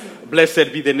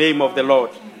 Blessed be the name of the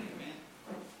Lord.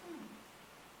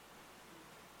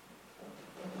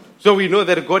 So we know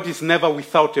that God is never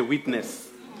without a witness.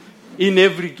 In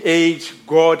every age,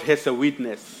 God has a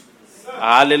witness.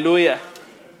 Hallelujah.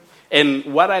 And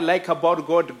what I like about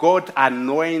God, God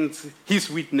anoints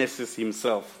his witnesses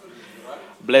himself.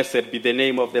 Blessed be the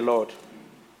name of the Lord.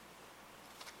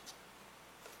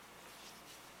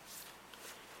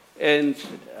 And,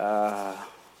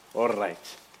 all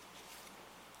right.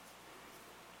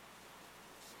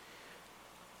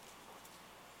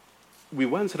 we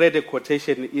once read a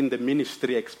quotation in the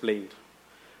Ministry Explained,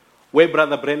 where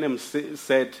Brother Branham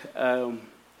said,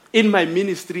 in my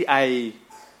ministry, I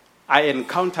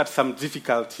encountered some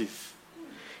difficulties.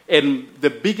 And the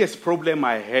biggest problem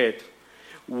I had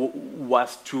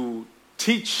was to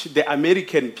teach the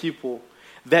American people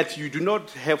that you do not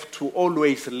have to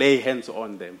always lay hands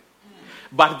on them.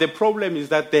 But the problem is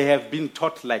that they have been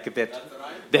taught like that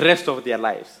the rest of their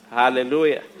lives.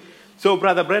 Hallelujah. So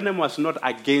Brother Branham was not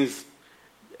against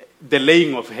the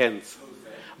laying of hands,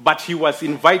 but he was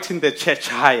inviting the church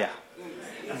higher.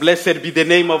 Blessed be the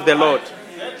name of the Lord.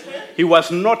 He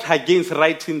was not against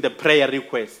writing the prayer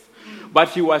request, but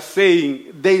he was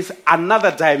saying there is another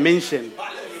dimension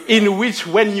in which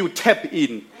when you tap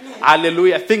in,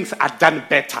 hallelujah, things are done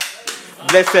better.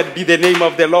 Blessed be the name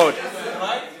of the Lord.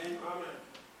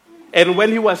 And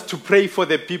when he was to pray for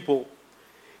the people,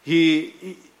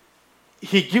 he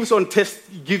gives on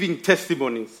giving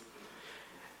testimonies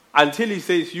until he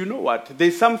says, you know what,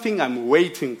 there's something I'm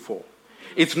waiting for.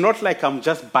 It's not like I'm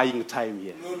just buying time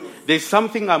here. There's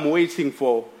something I'm waiting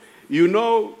for. You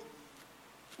know,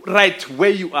 right where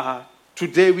you are,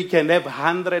 today we can have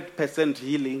 100%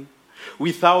 healing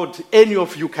without any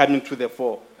of you coming to the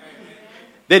fore.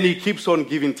 Then he keeps on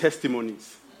giving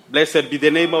testimonies. Blessed be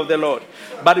the name of the Lord.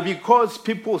 But because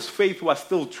people's faith was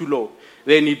still too low,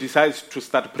 then he decides to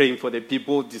start praying for the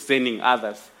people, discerning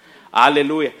others.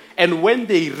 Hallelujah. And when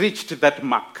they reached that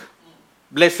mark,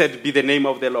 blessed be the name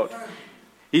of the Lord,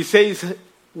 he says,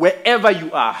 wherever you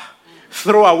are,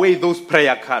 throw away those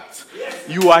prayer cards.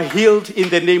 You are healed in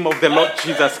the name of the Lord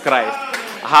Jesus Christ.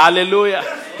 Hallelujah.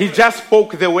 He just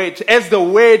spoke the word. As the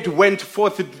word went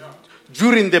forth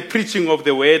during the preaching of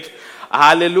the word,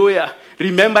 hallelujah.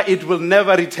 Remember, it will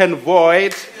never return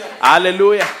void.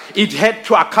 Hallelujah. It had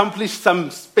to accomplish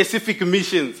some specific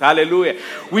missions. Hallelujah.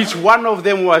 Which one of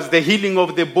them was the healing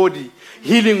of the body,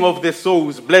 healing of the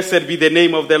souls. Blessed be the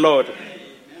name of the Lord.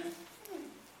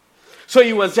 So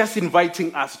he was just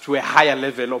inviting us to a higher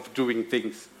level of doing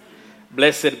things.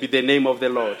 Blessed be the name of the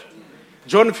Lord.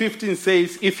 John 15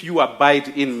 says, if you abide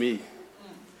in me,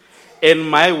 and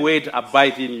my word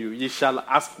abide in you, ye shall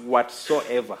ask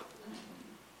whatsoever.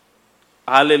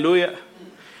 Hallelujah.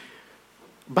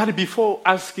 But before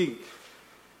asking,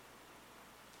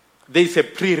 there's a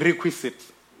prerequisite.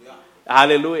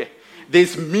 Hallelujah.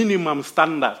 There's minimum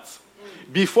standards.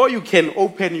 Before you can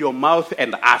open your mouth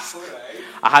and ask,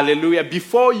 hallelujah,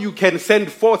 before you can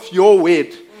send forth your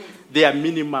word, there are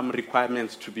minimum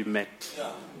requirements to be met.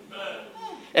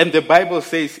 And the Bible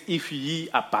says, if ye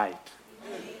abide.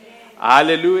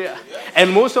 Hallelujah.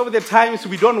 And most of the times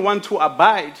we don't want to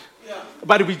abide,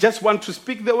 but we just want to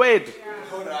speak the word.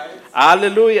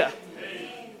 Hallelujah.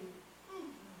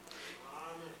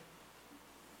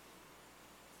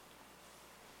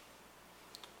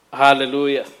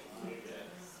 Hallelujah.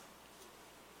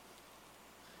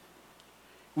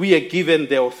 We are given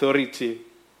the authority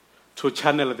to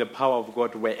channel the power of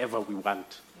God wherever we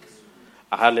want.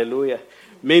 Hallelujah.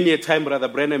 Many a time, Brother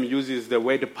Branham uses the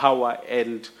word power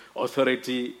and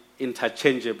authority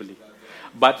interchangeably.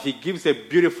 But he gives a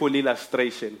beautiful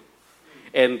illustration.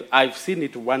 And I've seen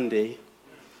it one day.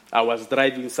 I was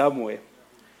driving somewhere,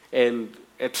 and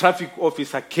a traffic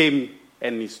officer came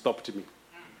and he stopped me.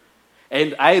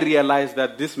 And I realized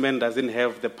that this man doesn't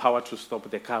have the power to stop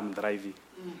the car I'm driving.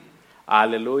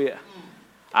 Hallelujah.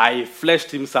 I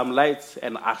flashed him some lights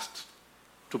and asked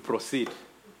to proceed.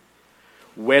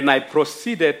 When I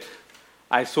proceeded,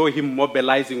 I saw him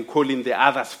mobilizing, calling the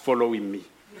others following me.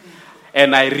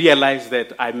 And I realized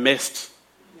that I messed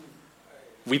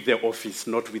with the office,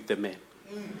 not with the man.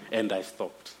 And I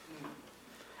stopped.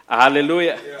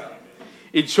 Hallelujah.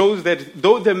 It shows that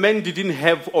though the man didn't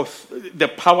have the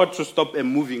power to stop a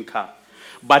moving car,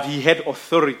 but he had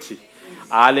authority.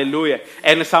 Hallelujah.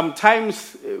 And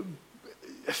sometimes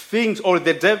things or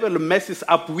the devil messes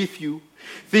up with you,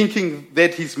 thinking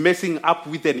that he's messing up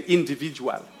with an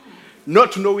individual,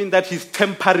 not knowing that he's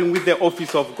tampering with the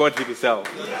office of God himself.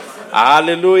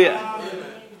 Hallelujah.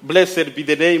 Blessed be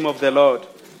the name of the Lord.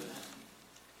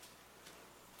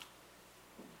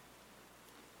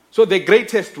 So the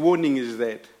greatest warning is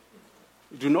that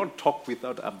do not talk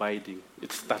without abiding.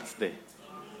 It starts there.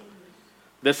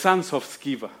 The sons of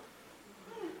Sceva.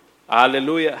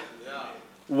 Hallelujah.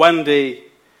 One day,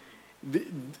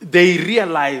 they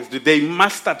realized, they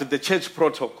mastered the church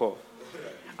protocol.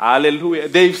 Hallelujah.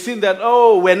 They've seen that,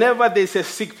 whenever there's a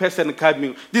sick person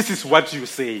coming, this is what you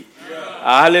say.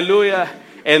 Hallelujah.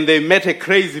 And they met a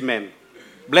crazy man.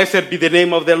 Blessed be the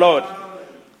name of the Lord.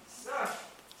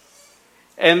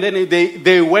 And then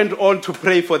they went on to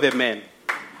pray for the man.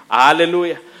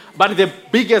 Hallelujah. But the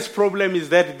biggest problem is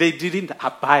that they didn't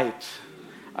abide.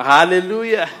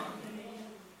 Hallelujah.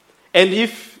 And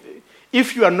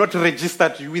if you are not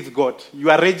registered with God, you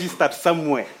are registered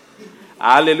somewhere.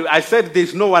 Hallelujah. I said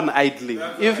there's no one idling.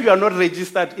 If you are not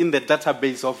registered in the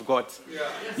database of God,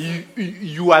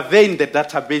 you are there in the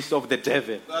database of the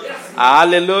devil.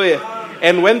 Hallelujah.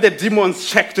 And when the demons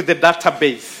checked the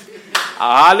database,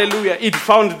 hallelujah, it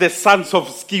found the sons of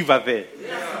Sceva there.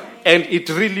 And it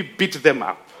really beat them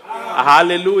up.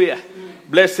 Hallelujah.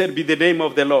 Blessed be the name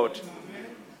of the Lord.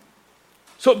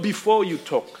 So before you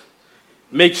talk,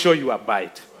 make sure you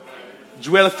abide.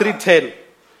 Joel 3:10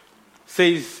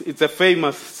 says, it's a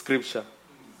famous scripture.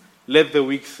 Let the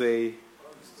weak say,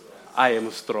 I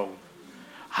am strong.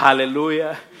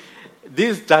 Hallelujah.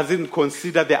 This doesn't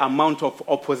consider the amount of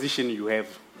opposition you have.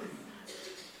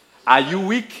 Are you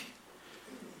weak?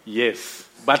 Yes.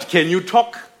 But can you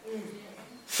talk?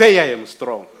 Say I am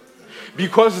strong.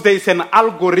 Because there is an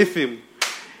algorithm,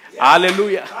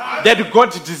 hallelujah, that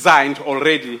God designed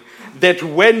already, that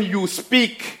when you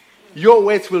speak, your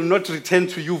words will not return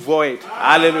to you void.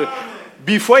 Hallelujah.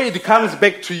 Before it comes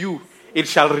back to you, it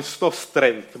shall restore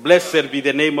strength. Blessed be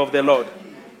the name of the Lord.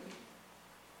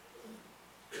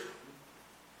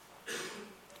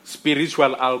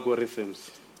 Spiritual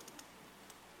algorithms.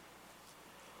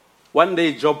 One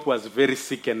day Job was very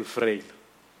sick and frail,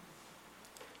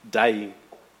 dying.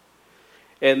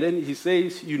 And then he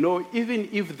says, even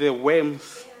if the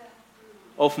worms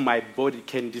of my body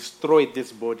can destroy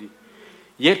this body,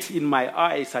 yet in my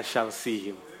eyes I shall see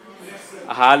him.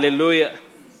 Hallelujah.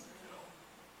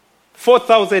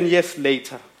 4,000 years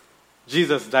later,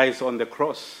 Jesus dies on the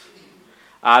cross.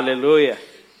 Hallelujah.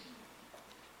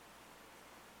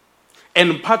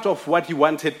 And part of what he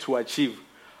wanted to achieve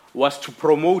was to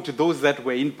promote those that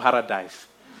were in paradise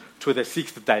to the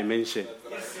 6th dimension.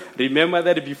 Remember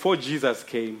that before Jesus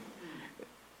came,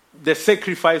 the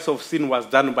sacrifice of sin was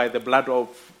done by the blood of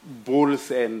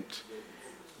bulls and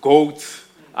goats.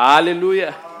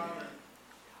 Hallelujah.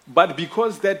 But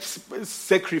because that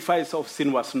sacrifice of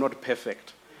sin was not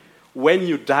perfect, when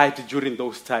you died during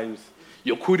those times,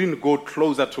 you couldn't go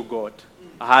closer to God.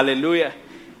 Hallelujah.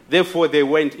 Therefore, they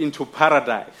went into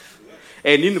paradise.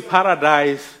 And in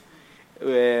paradise,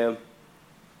 the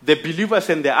believers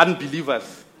and the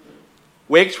unbelievers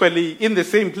were actually in the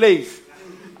same place.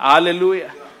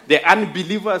 Hallelujah. The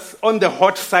unbelievers on the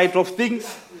hot side of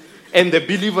things and the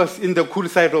believers in the cool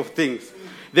side of things.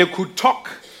 They could talk.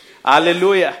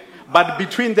 Hallelujah. But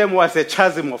between them was a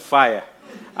chasm of fire.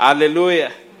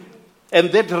 Hallelujah.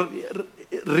 And that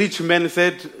rich man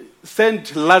said,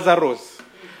 send Lazarus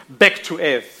back to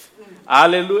earth.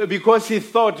 Hallelujah. Because he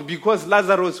thought, because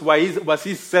Lazarus was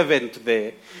his servant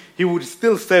there, he would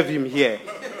still serve him here.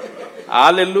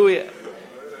 Hallelujah.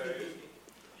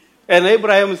 And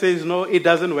Abraham says, no, it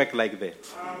doesn't work like that.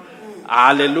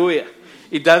 Hallelujah.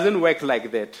 It doesn't work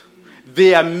like that.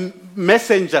 There are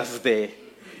messengers there.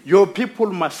 Your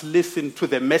people must listen to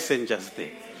the messengers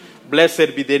there.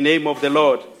 Blessed be the name of the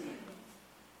Lord.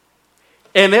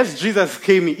 And as Jesus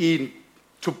came in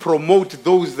to promote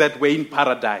those that were in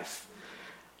paradise,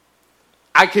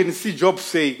 I can see Job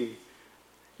saying,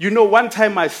 one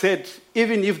time I said,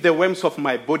 even if the worms of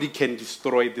my body can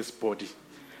destroy this body,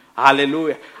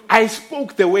 hallelujah, I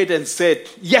spoke the word and said,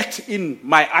 yet in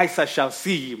my eyes I shall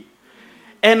see him.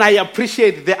 And I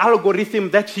appreciate the algorithm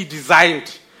that he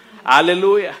designed.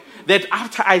 Hallelujah. That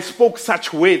after I spoke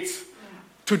such words,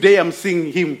 today I'm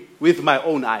seeing him with my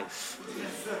own eyes.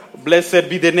 Blessed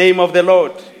be the name of the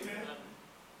Lord.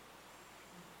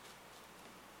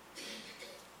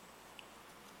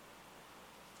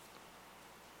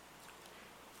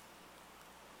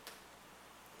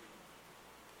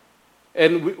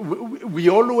 And we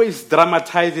always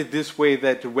dramatize it this way,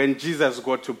 that when Jesus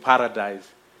got to paradise,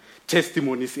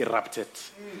 testimonies erupted.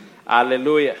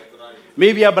 Hallelujah.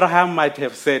 Maybe Abraham might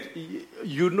have said,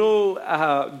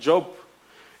 Job,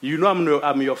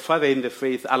 I'm your father in the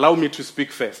faith. Allow me to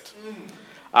speak first.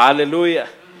 Hallelujah.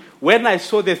 When I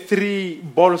saw the 3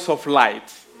 balls of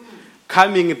light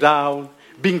coming down,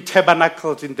 being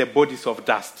tabernacled in the bodies of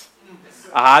dust.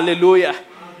 Hallelujah.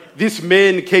 This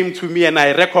man came to me and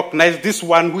I recognized this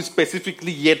one who's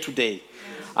specifically here today.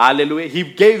 Hallelujah. He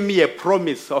gave me a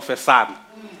promise of a son.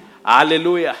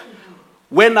 Hallelujah.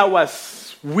 When I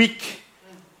was weak,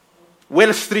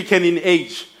 well stricken in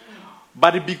age,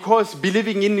 but because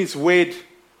believing in his word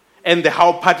and the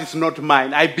how part is not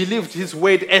mine, I believed his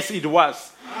word as it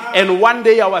was. And one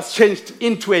day I was changed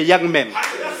into a young man.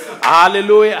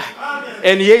 Hallelujah.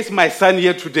 And here is my son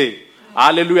here today.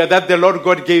 Hallelujah. That the Lord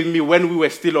God gave me when we were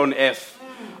still on earth.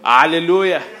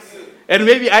 Hallelujah. And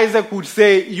maybe Isaac would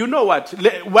say, you know what,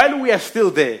 while we are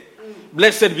still there,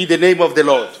 blessed be the name of the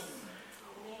Lord.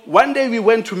 One day we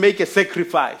went to make a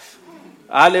sacrifice.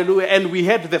 Hallelujah. And we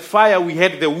had the fire, we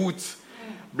had the woods.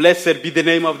 Blessed be the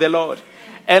name of the Lord.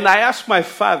 And I asked my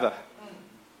father,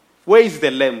 where is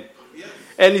the lamb?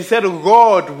 And he said,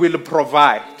 God will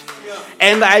provide.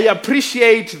 And I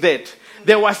appreciate that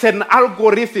there was an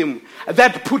algorithm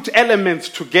that put elements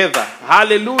together.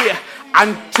 Hallelujah.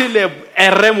 Until a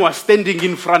ram was standing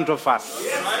in front of us.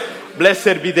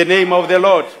 Blessed be the name of the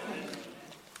Lord.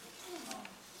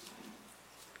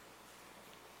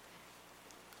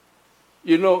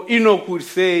 You know, Enoch would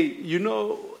say,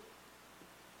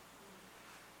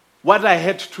 what I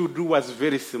had to do was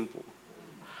very simple.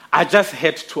 I just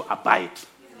had to abide.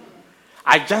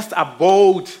 I just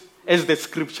abode, as the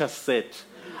scripture said.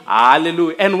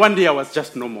 Hallelujah. And one day I was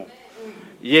just no more.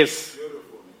 Yes.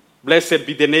 Blessed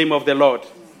be the name of the Lord.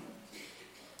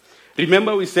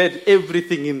 Remember we said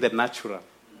everything in the natural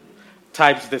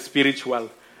types the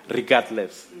spiritual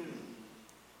regardless.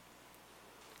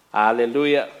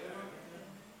 Hallelujah.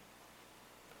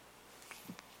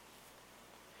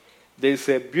 There's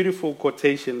a beautiful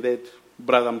quotation that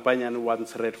Brother Mpanyan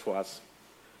once read for us.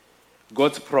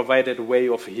 God's provided way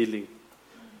of healing.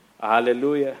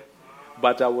 Hallelujah.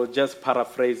 But I will just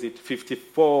paraphrase it,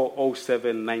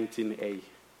 54:07:19a.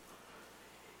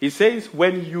 He says,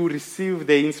 when you receive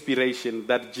the inspiration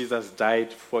that Jesus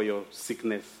died for your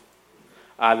sickness,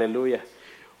 hallelujah,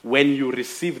 when you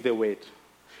receive the word,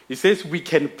 he says we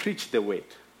can preach the word.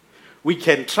 We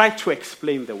can try to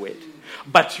explain the word,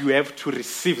 but you have to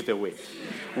receive the word.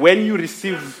 When you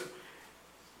receive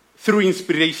through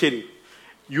inspiration,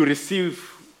 you receive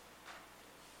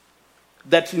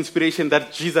that inspiration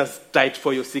that Jesus died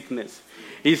for your sickness.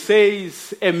 He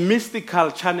says a mystical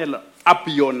channel up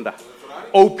yonder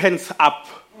opens up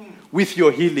with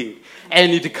your healing,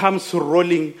 and it comes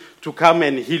rolling to come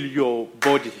and heal your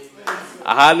body.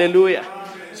 Hallelujah.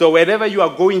 So whenever you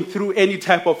are going through any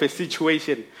type of a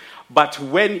situation, but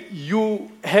when you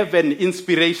have an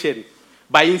inspiration,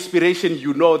 by inspiration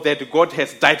you know that God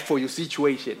has died for your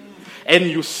situation, and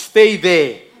you stay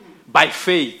there by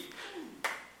faith,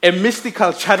 a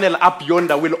mystical channel up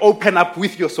yonder will open up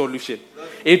with your solution.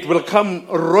 It will come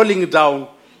rolling down,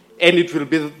 and it will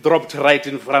be dropped right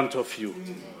in front of you.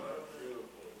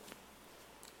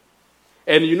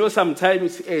 And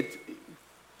sometimes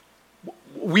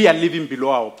we are living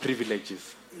below our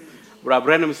privileges. Brother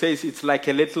Branham says it's like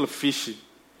a little fish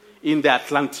in the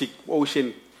Atlantic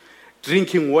Ocean,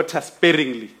 drinking water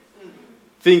sparingly,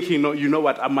 thinking, you know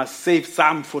what, I must save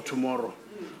some for tomorrow.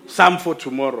 Some for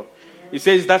tomorrow. He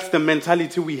says that's the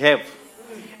mentality we have.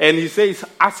 And he says,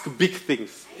 ask big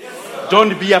things.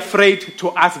 Don't be afraid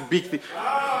to ask big things.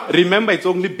 Remember, it's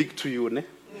only big to you. Ne?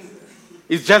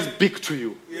 It's just big to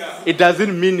you. It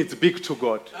doesn't mean it's big to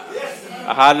God.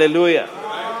 Hallelujah.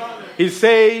 He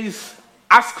says,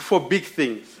 ask for big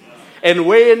things. And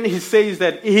when he says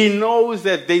that, he knows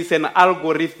that there's an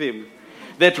algorithm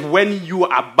that when you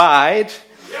abide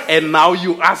and now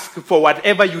you ask for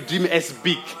whatever you deem as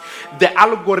big, the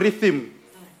algorithm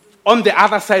on the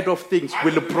other side of things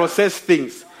will process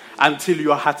things until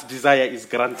your heart's desire is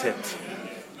granted.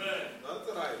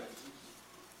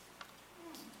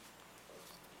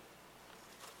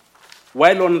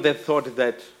 While on the thought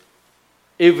that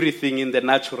everything in the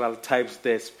natural types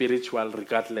the spiritual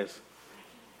regardless,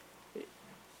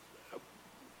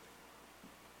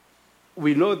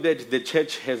 we know that the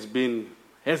church has been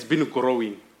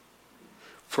growing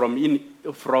from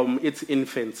its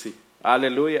infancy.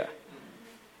 Hallelujah.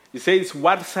 He says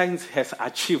what science has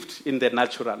achieved in the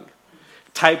natural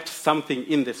typed something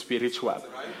in the spiritual.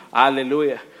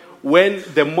 Hallelujah. When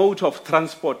the mode of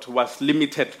transport was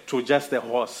limited to just a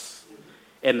horse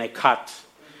and a cart,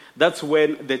 that's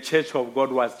when the Church of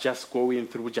God was just going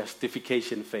through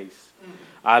justification phase.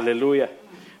 Hallelujah.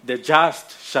 The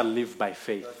just shall live by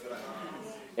faith.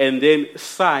 And then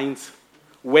science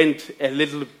went a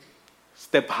little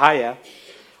step higher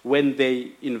when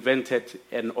they invented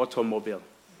an automobile,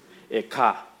 a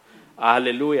car.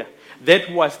 Hallelujah.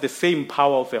 That was the same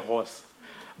power of a horse,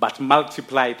 but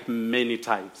multiplied many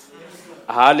times.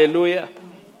 Hallelujah.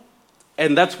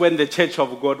 And that's when the Church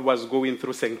of God was going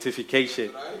through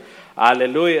sanctification.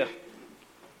 Hallelujah.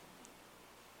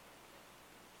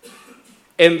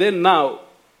 And then now,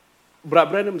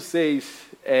 Brother Branham says,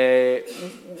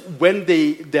 when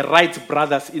the Wright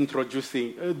brothers introduced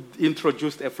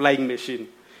a flying machine,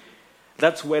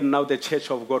 that's when now the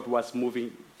Church of God was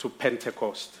moving to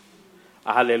Pentecost.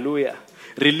 Hallelujah.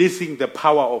 Releasing the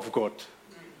power of God.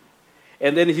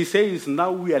 And then he says,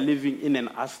 now we are living in an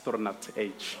astronaut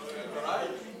age.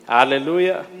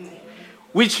 Hallelujah.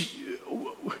 Which,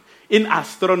 in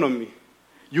astronomy,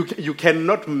 you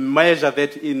cannot measure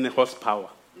that in horsepower.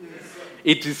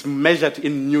 It is measured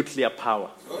in nuclear power.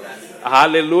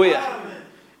 Hallelujah.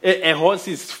 A horse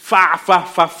is far, far,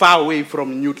 far, far away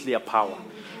from nuclear power.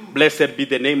 Blessed be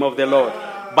the name of the Lord.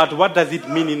 But what does it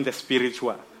mean in the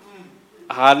spiritual?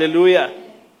 Hallelujah.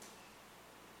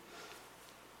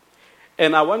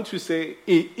 And I want to say,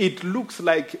 it looks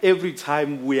like every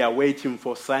time we are waiting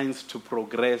for science to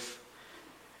progress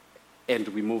and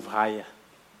we move higher.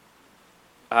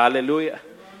 Hallelujah.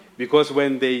 Because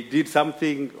when they did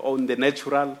something on the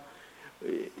natural,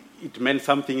 it meant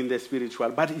something in the spiritual.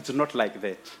 But it's not like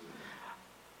that.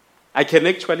 I can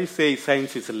actually say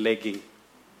science is lagging.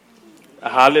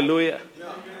 Hallelujah.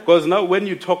 Because now when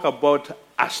you talk about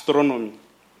astronomy,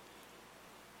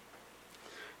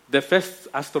 the first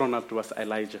astronaut was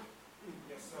Elijah.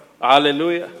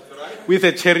 Hallelujah. With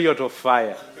a chariot of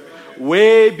fire.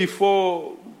 Way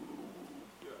before,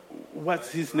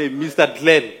 what's his name? Mr.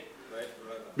 Glenn.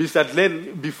 Mr.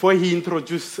 Glenn, before he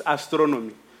introduced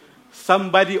astronomy,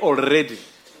 somebody already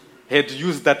had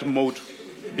used that mode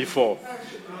before.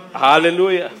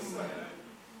 Hallelujah.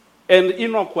 And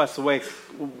Enoch was worse.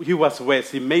 He was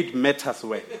worse. He made matters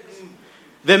work.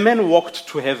 The man walked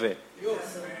to heaven.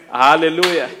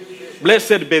 Hallelujah.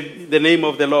 Blessed be the name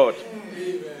of the Lord.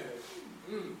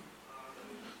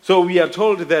 So we are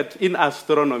told that in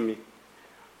astronomy,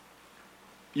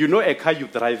 you know a car, you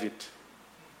drive it.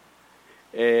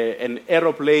 An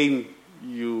aeroplane,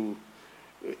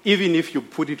 even if you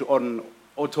put it on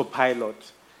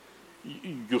autopilot,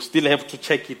 you still have to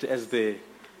check it as the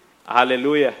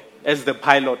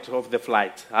pilot of the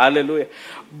flight. Hallelujah.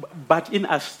 But in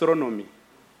astronomy,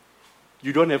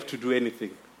 you don't have to do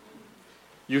anything.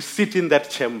 You sit in that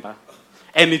chamber,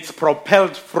 and it's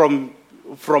propelled from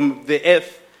the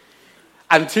earth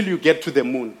until you get to the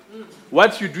moon.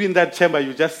 What you do in that chamber,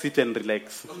 you just sit and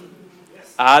relax.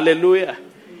 Hallelujah.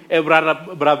 And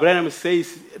Brother Branham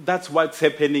says that's what's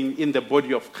happening in the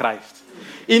body of Christ.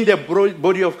 In the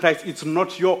body of Christ, it's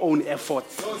not your own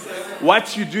efforts.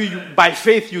 What you do, by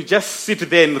faith, you just sit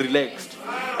there and relax.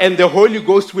 And the Holy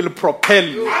Ghost will propel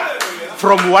you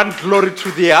from one glory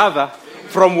to the other,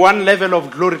 from one level of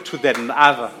glory to the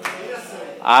other.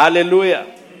 Hallelujah.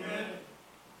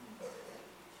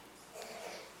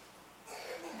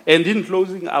 And in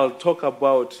closing, I'll talk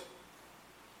about,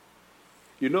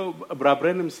 Brother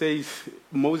Branham says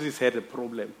Moses had a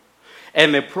problem.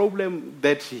 And a problem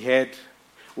that he had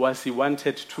was he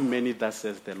wanted too many, thus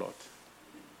says the Lord.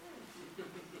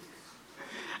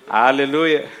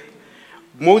 Hallelujah.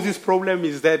 Moses' problem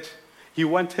is that he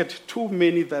wanted too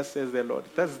many, thus says the Lord.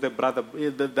 That's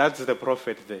the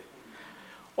prophet there.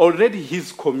 Already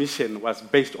his commission was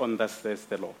based on thus says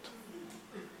the Lord.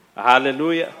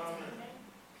 Hallelujah.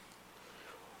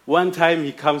 One time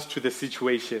he comes to the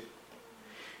situation.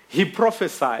 He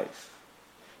prophesies.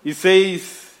 He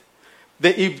says,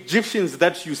 the Egyptians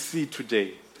that you see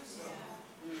today,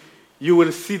 you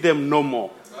will see them no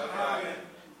more.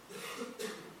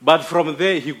 But from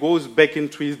there, he goes back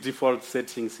into his default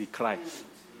settings. He cries.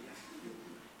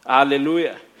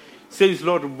 Hallelujah. He says,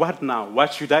 Lord, what now?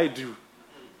 What should I do?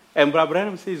 And Brother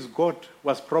Branham says God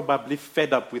was probably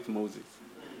fed up with Moses.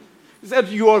 He said,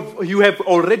 you have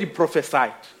already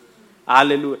prophesied.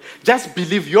 Hallelujah. Just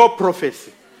believe your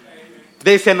prophecy.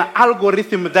 There's an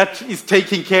algorithm that is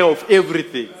taking care of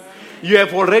everything. You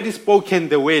have already spoken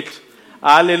the word.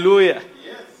 Hallelujah.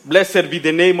 Yes. Blessed be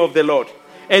the name of the Lord.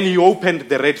 And he opened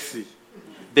the Red Sea.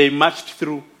 They marched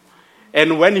through.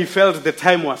 And when he felt the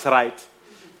time was right,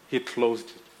 he closed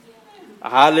it.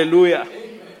 Hallelujah.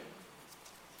 Amen.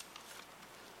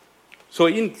 So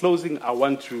in closing, I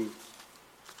want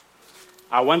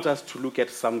us to look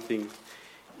at something.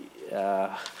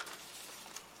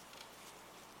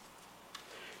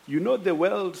 The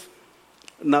world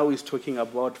now is talking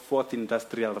about fourth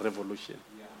industrial revolution.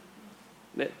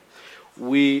 Yeah.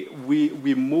 We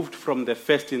moved from the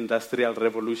first industrial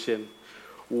revolution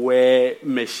where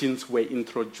machines were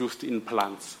introduced in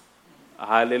plants.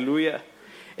 Hallelujah.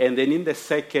 And then in the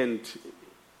second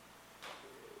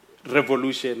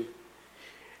revolution,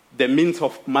 the means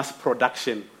of mass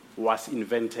production was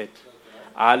invented.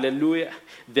 Hallelujah.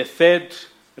 The third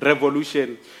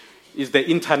revolution is the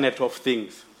Internet of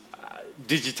Things,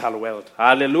 digital world.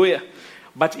 Hallelujah.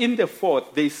 But in the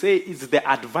fourth, they say it's the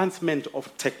advancement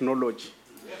of technology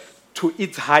to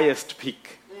its highest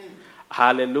peak.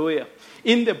 Hallelujah.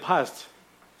 In the past,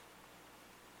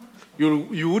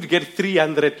 you would get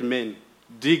 300 men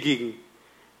digging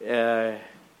a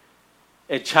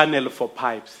channel for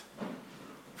pipes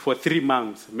for 3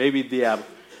 months. Maybe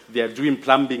they They are doing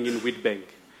plumbing in Wheatbank.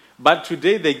 But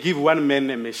today they give one man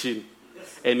a machine,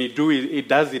 and he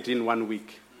does it in 1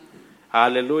 week.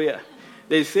 Hallelujah.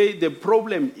 They say the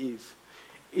problem is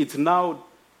it's now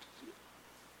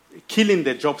killing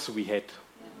the jobs we had.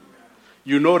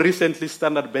 You know, recently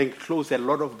Standard Bank closed a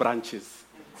lot of branches.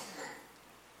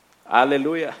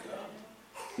 Hallelujah.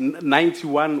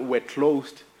 91 were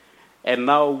closed, and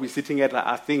now we're sitting at,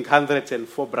 I think,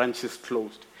 104 branches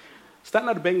closed.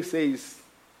 Standard Bank says,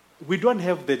 we don't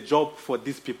have the job for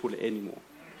these people anymore.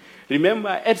 Remember,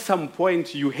 at some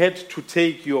point, you had to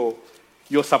take your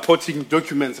supporting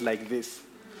documents like this,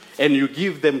 and you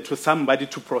give them to somebody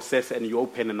to process, and you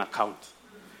open an account.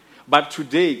 But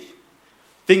today,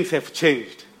 things have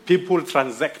changed. People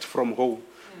transact from home.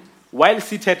 While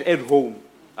seated at home,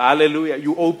 hallelujah,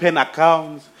 you open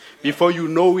accounts. Before you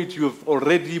know it, you've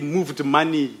already moved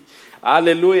money.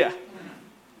 Hallelujah.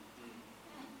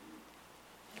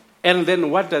 And then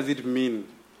what does it mean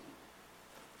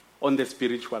on the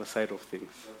spiritual side of things?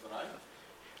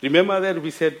 Remember that we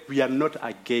said we are not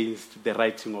against the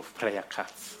writing of prayer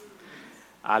cards.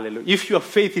 Hallelujah. If your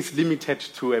faith is limited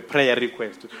to a prayer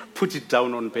request, put it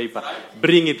down on paper.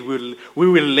 Bring it. We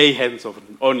will lay hands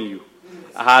on you.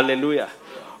 Hallelujah.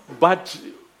 But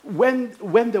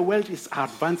when the world is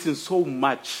advancing so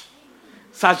much,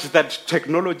 such that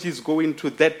technology is going to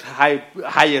that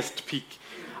highest peak,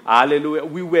 hallelujah.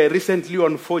 We were recently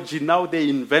on 4G. Now they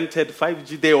invented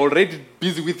 5G. They're already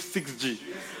busy with 6G.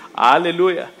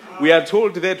 Hallelujah. We are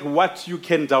told that what you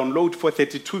can download for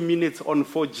 32 minutes on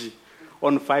 4G,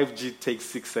 on 5G takes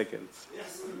 6 seconds.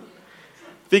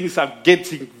 Things are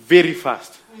getting very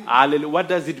fast. Hallelujah. What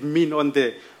does it mean on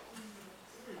the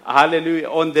hallelujah,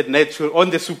 on the natural, on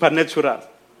the supernatural?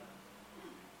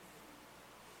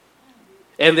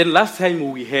 And then last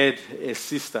time we had a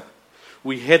sister,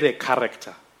 we had a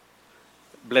character.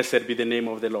 Blessed be the name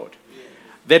of the Lord.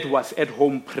 That was at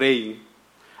home praying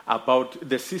about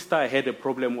the sister had a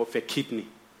problem of a kidney.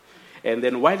 And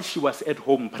then while she was at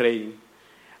home praying,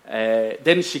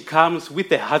 then she comes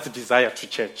with a heart's desire to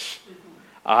church.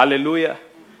 Hallelujah.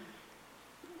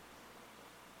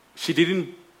 She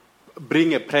didn't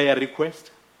bring a prayer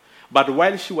request, but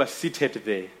while she was seated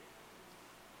there,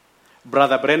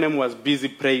 Brother Brenham was busy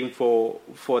praying for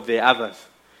the others.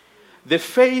 The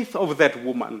faith of that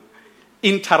woman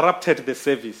interrupted the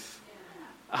service.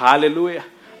 Hallelujah.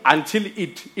 Until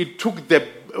it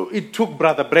took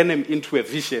Brother Brenham into a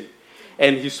vision,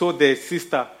 and he saw the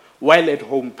sister while at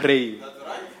home praying.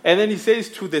 And then he says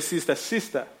to the sister,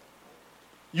 "Sister,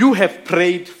 you have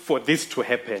prayed for this to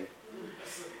happen.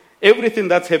 Everything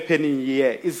that's happening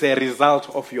here is a result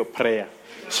of your prayer."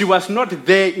 She was not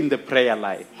there in the prayer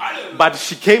line, but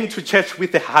she came to church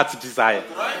with a heart's desire.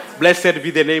 Blessed be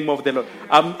the name of the Lord.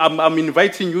 I'm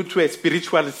inviting you to a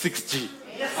spiritual 6G.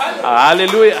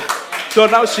 Hallelujah. So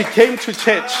now she came to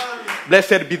church,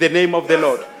 blessed be the name of the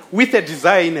Lord, with a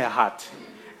desire in her heart.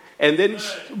 And then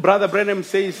Brother Branham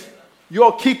says,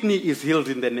 your kidney is healed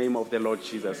in the name of the Lord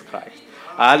Jesus Christ.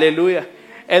 Hallelujah.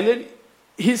 And then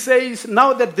he says,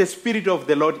 now that the Spirit of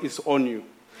the Lord is on you,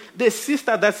 the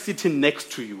sister that's sitting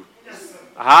next to you,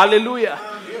 hallelujah,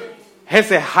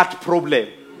 has a heart problem.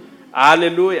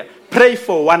 Hallelujah. Pray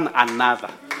for one another.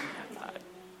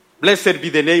 Blessed be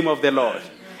the name of the Lord.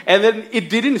 And then it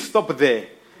didn't stop there.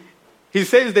 He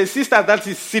says the sister that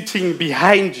is sitting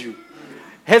behind you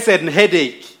has a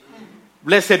headache.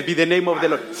 Blessed be the name of the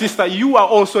Lord. Sister, you are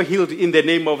also healed in the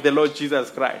name of the Lord Jesus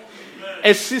Christ.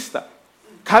 A sister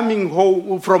coming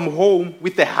home from home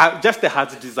with just a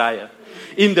heart's desire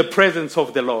in the presence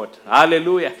of the Lord.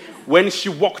 Hallelujah. When she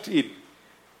walked in,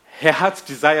 her heart's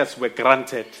desires were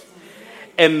granted.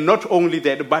 And not only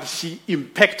that, but she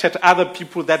impacted other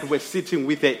people that were sitting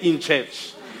with her in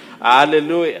church.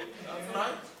 Hallelujah.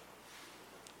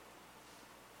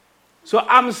 So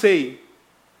I'm saying,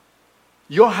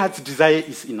 your heart's desire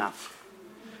is enough.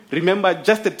 Remember,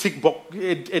 just a tick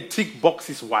box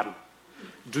is one.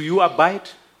 Do you abide?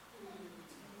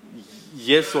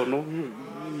 Yes or no?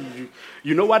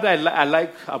 You know what I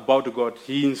like about God?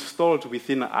 He installed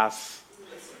within us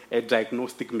a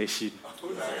diagnostic machine.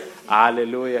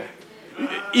 Hallelujah.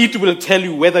 It will tell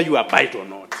you whether you abide or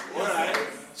not.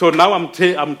 So now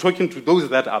I'm talking to those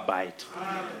that abide.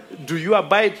 Do you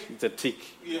abide? It's a tick.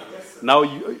 Now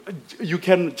you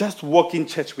can just walk in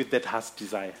church with that heart's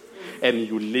desire, and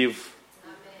you live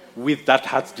with that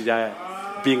heart's desire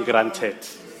being granted.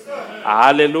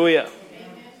 Hallelujah.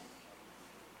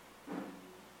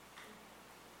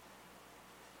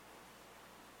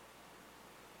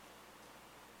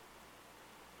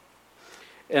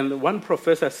 And one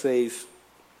professor says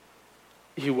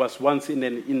he was once in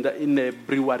a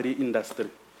brewery industry.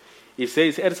 He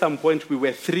says at some point we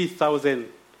were 3,000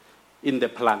 in the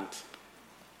plant.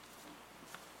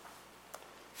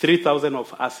 3,000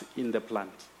 of us in the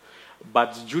plant.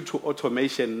 But due to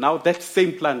automation, now that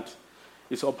same plant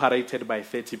is operated by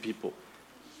 30 people.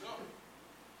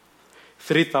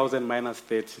 3,000 minus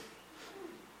 30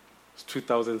 is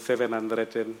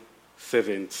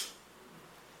 2,770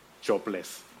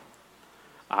 jobless.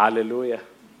 Hallelujah.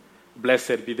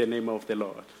 Blessed be the name of the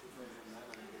Lord.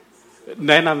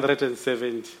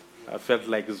 970. I felt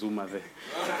like Zuma there.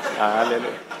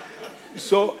 Hallelujah.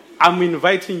 So I'm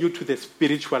inviting you to the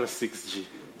spiritual 6G.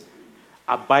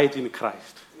 Abide in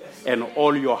Christ, and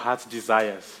all your heart's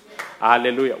desires,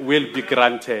 hallelujah, will be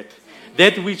granted.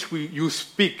 That which you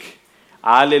speak,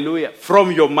 hallelujah,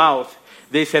 from your mouth,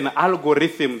 there's an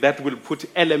algorithm that will put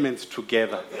elements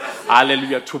together,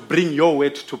 hallelujah, to bring your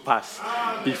word to pass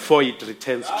before it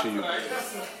returns to you.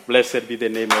 Blessed be the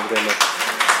name of the Lord.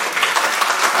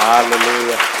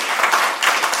 Hallelujah.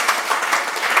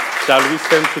 Shall we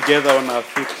stand together on our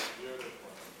feet?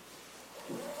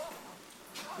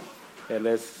 And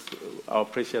as our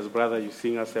precious brother, you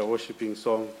sing us a worshiping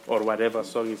song or whatever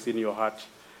song is in your heart.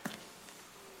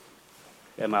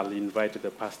 And I'll invite the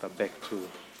pastor back to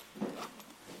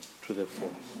the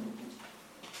fore.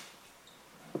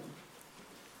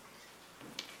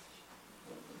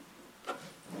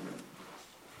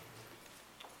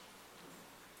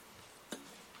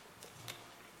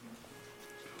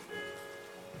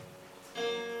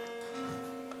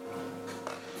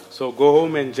 So go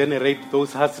home and generate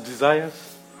those heart's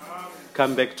desires.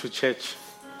 Come back to church.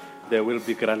 They will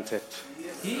be granted.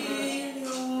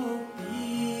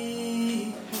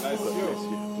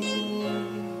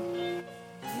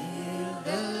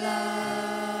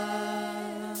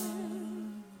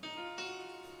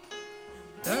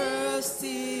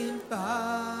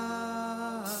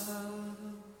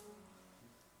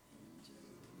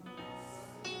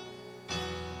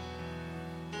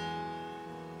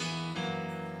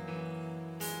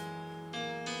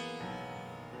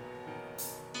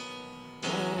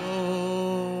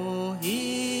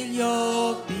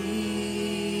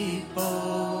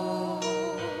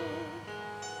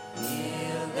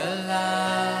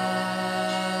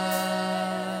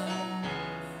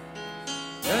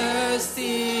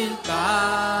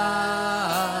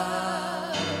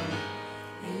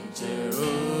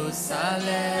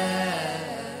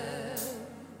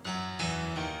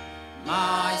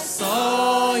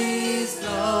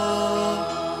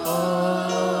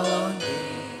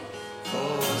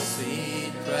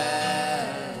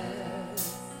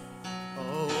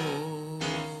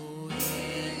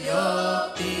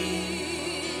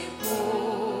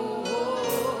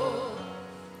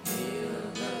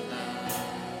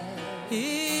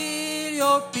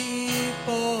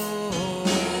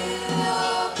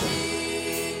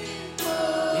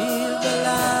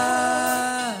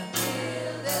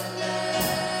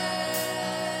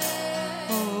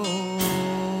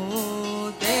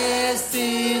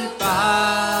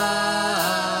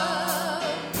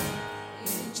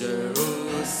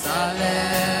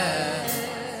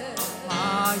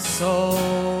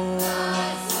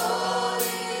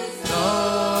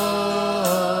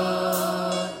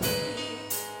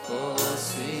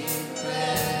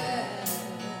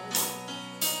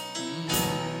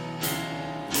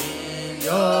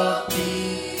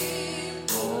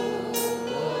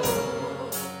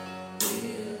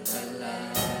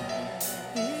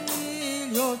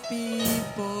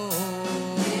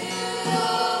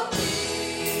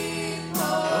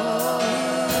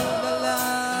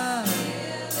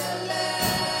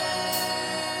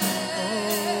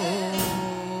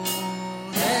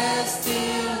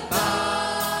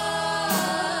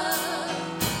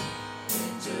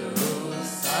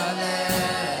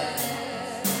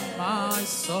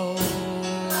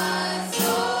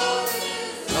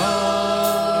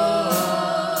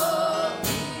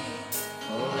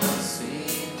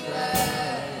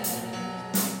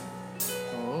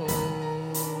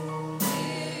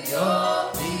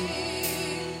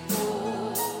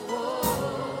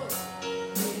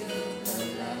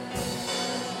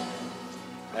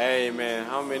 Amen.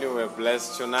 How many were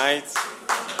blessed tonight?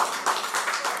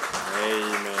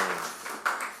 Amen.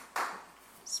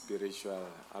 Spiritual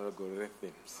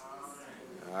algorithms.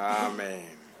 Amen.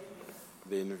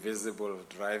 The invisible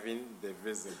driving the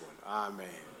visible. Amen.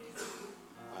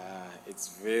 It's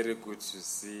very good to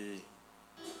see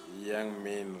young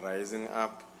men rising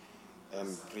up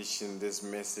and preaching this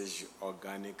message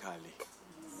organically.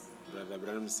 Brother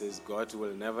Branham says God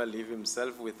will never leave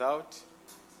himself without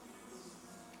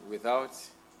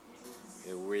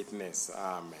a witness.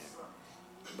 Amen.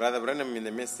 Brother Branham in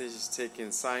the message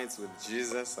Taking Sides with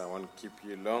Jesus, I won't keep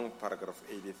you long, paragraph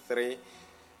 83.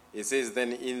 It says,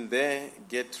 then in there,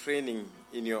 get training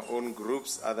in your own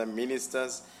groups, other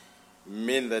ministers,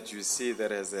 men that you see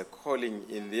that has a calling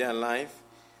in their life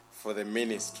for the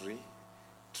ministry.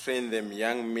 Train them,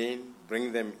 young men,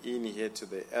 bring them in here to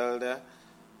the elder.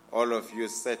 All of you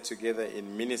sat together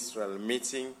in ministerial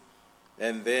meeting,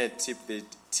 and there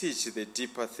teach the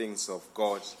deeper things of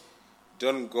God.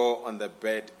 Don't go on the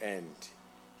bad end.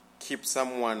 Keep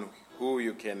someone who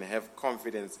you can have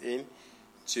confidence in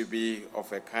to be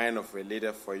of a kind of a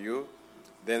leader for you.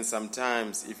 Then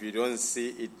sometimes if you don't see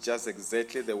it just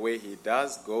exactly the way he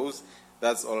goes,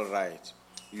 that's all right.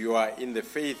 You are in the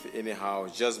faith anyhow,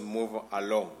 just move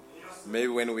along. Maybe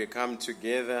when we come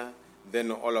together,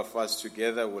 then all of us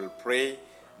together will pray.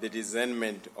 The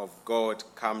discernment of God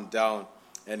come down,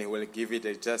 and he will give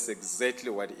it just exactly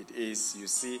what it is. You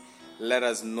see, let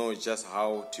us know just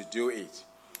how to do it.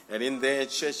 And in there,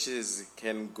 churches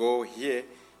can go here,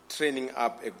 training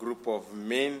up a group of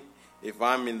men. If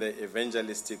I'm in the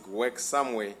evangelistic work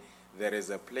somewhere, there is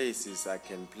a places I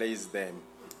can place them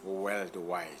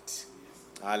worldwide.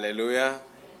 Hallelujah.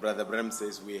 Brother Branham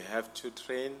says we have to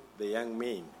train the young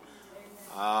men.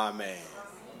 Amen.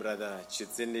 Brother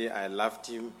Chitsindi, I loved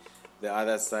him. The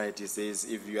other side, he says,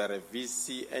 if you are a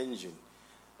VC engine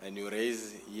and you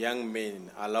raise young men,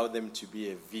 allow them to be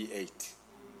a V8.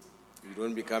 You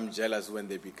don't become jealous when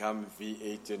they become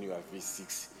V8 and you are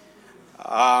V6.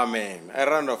 Amen. A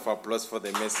round of applause for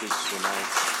the message tonight.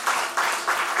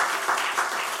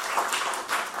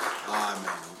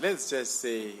 Amen. Let's just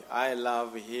say, I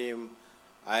love him.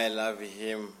 I love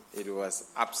him. It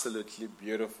was absolutely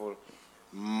beautiful.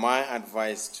 My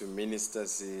advice to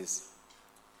ministers is,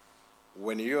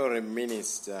 when you're a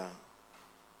minister,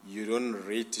 you don't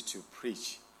read to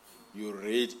preach. You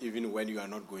read even when you are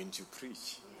not going to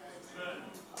preach.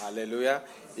 Hallelujah.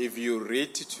 If you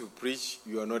read to preach,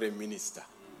 you are not a minister.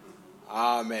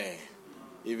 Amen.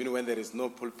 Even when there is no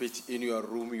pulpit in your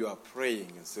room, you are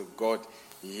praying. And so, God,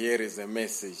 here is a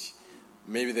message.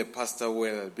 Maybe the pastor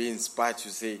will be inspired to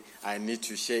say, I need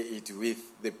to share it with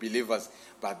the believers,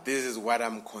 but this is what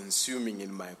I'm consuming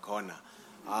in my corner.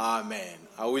 Amen.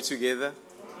 Are we together?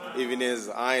 Even as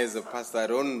a pastor, I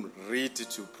don't read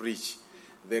to preach.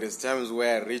 There is times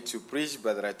where I read to preach,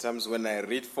 but there are times when I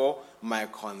read for my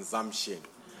consumption.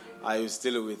 Are you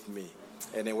still with me?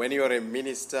 And when you're a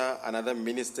minister, another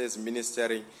minister is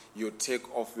ministering, you take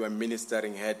off your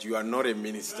ministering hat. You are not a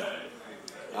minister.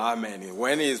 Amen.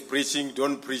 When he is preaching,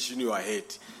 don't preach in your head.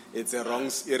 It's a wrong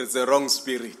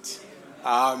spirit.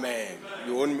 Amen.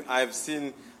 I've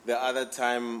seen the other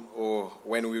time, or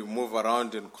when we move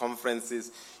around in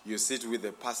conferences, you sit with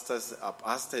the pastors. A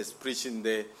pastor is preaching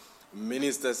there.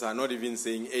 Ministers are not even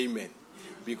saying amen,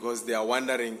 because they are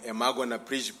wondering, am I going to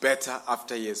preach better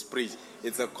after he has preached?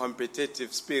 It's a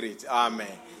competitive spirit.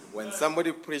 Amen. When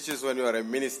somebody preaches, when you are a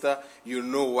minister, you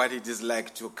know what it is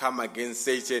like to come against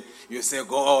Satan. You say,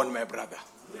 go on, my brother.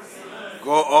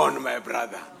 Go on, my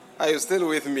brother. Are you still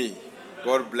with me?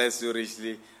 God bless you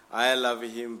richly. I love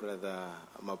him, Brother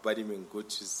Mapadimen. Good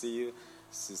to see you.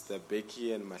 Sister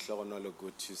Becky and Mashlagonolo,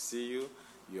 good to see you.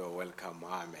 You're welcome.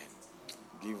 Amen.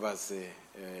 Give us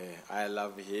I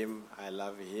love him. I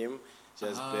love him.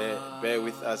 Just bear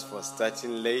with us for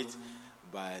starting late.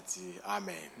 But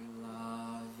amen.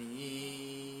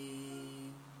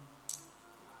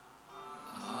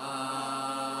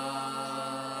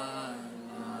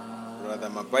 Brother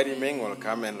Mabadi Meng will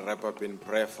come and wrap up in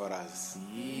prayer for us.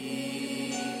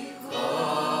 Because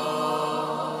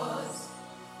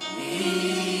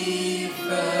he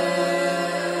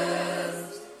first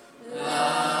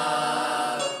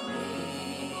loved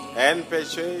me and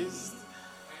purchased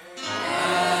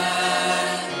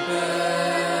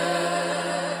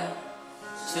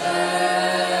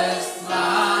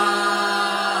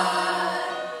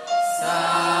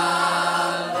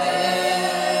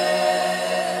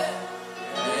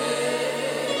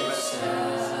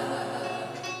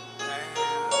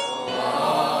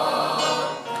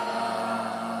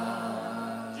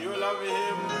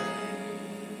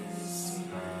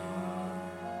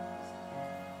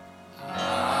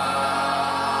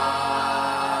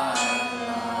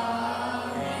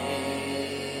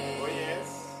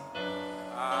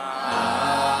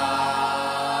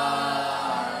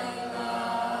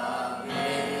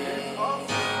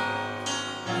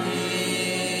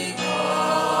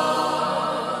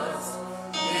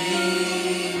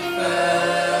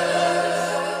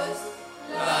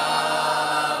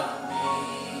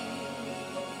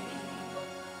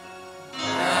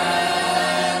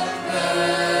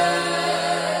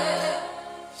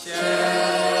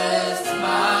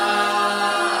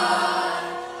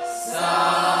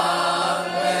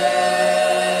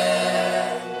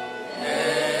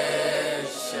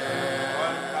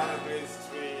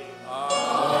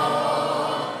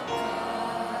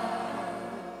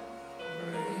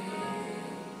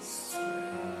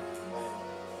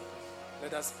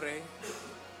Let us pray.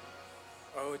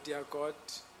 Oh, dear God,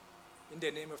 in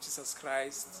the name of Jesus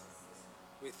Christ,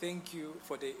 we thank you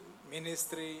for the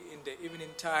ministry in the evening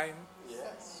time.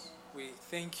 Yes. We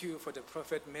thank you for the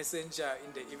prophet messenger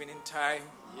in the evening time,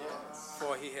 Yes.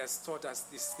 for he has taught us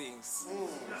these things.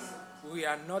 We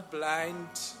are not blind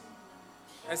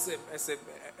as a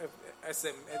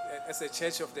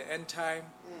church of the end time.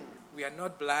 We are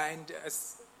not blind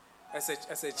as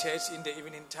a church in the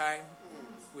evening time.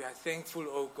 We are thankful,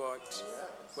 oh God.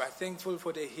 We are thankful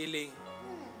for the healing.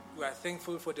 We are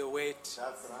thankful for the word. That's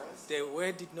right. The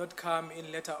word did not come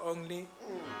in letter only,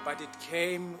 but it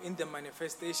came in the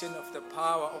manifestation of the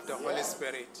power of the Holy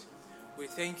Spirit. We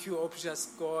thank you, O precious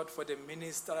God, for the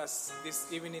ministers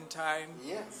this evening time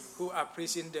Yes. who are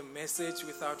preaching the message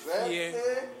without fear,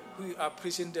 who are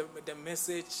preaching the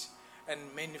message and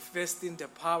manifesting the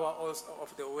power also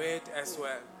of the word as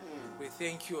well. We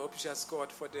thank you, O precious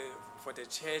God, for the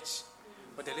church,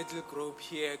 for the little group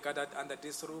here gathered under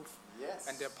this roof, Yes.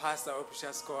 and the pastor, O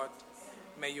precious God.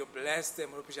 May you bless them,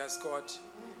 O precious God.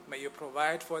 May you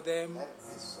provide for them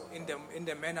in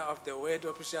the manner of the word,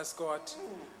 O precious God.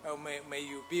 May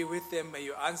you be with them. May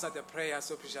you answer the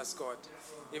prayers, O precious God.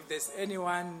 If there's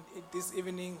anyone this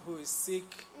evening who is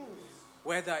sick,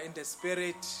 whether in the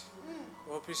spirit,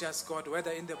 O precious God,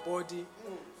 whether in the body,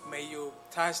 may you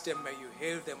touch them, may you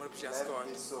heal them, O precious God.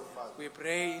 We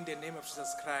pray in the name of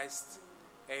Jesus Christ.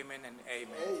 Amen and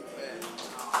amen. Amen.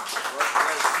 God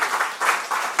bless you.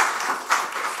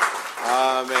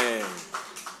 Amen.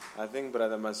 I think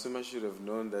Brother Masuma should have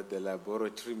known that the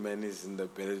laboratory man is in the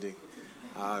building.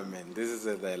 Amen. This is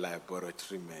the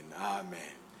laboratory man. Amen.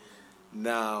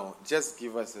 Now, just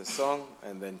give us a song,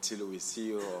 and then till we see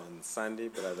you on Sunday,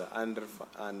 Brother Andre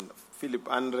and Philip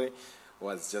Andre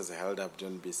was just held up.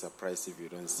 Don't be surprised if you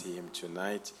don't see him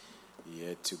tonight. He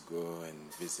had to go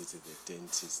and visit the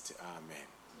dentist. Amen.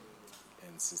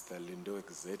 And Sister Lindo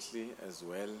exactly as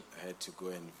well had to go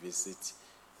and visit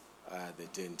the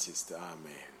dentist.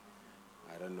 Amen.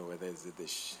 I don't know whether is it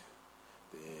is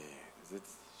it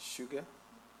sugar?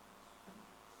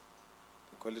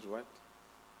 Call it what?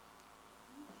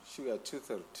 Sugar tooth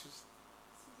or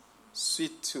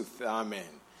sweet tooth. Amen.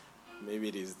 Maybe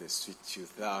it is the sweet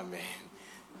tooth. Amen.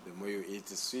 The more you eat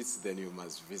sweets, then you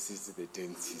must visit the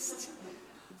dentist.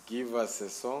 Give us a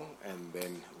song, and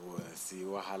then we'll see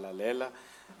Wahalalela,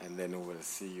 and then we'll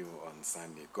see you on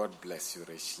Sunday. God bless you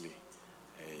richly.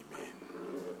 Amen.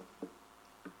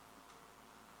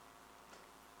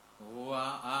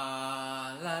 Wa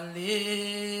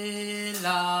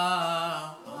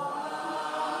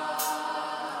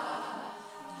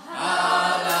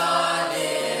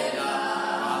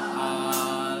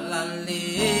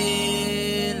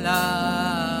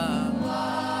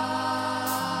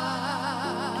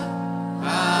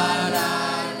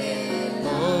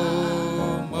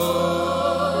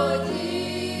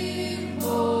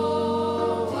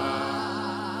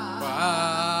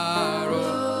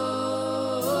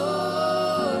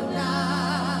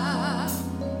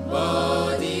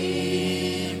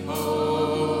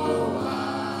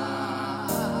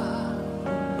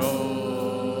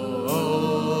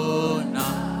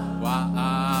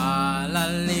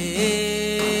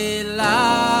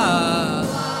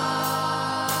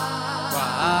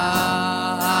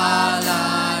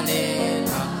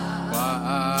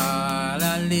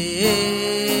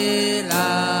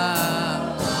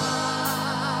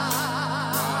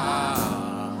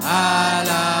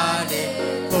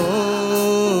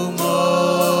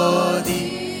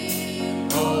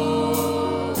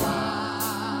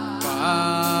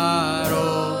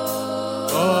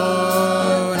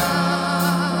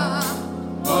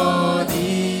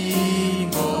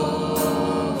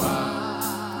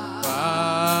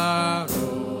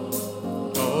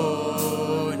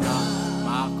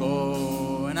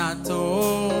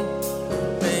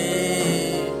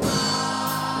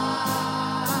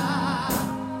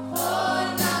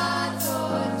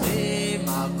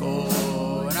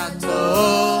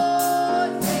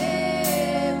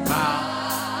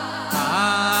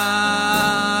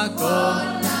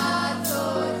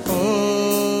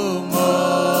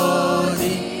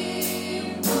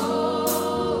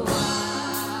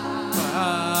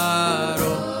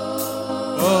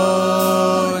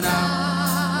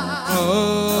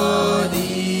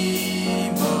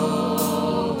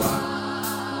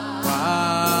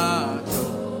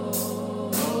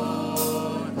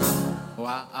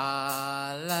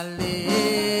alali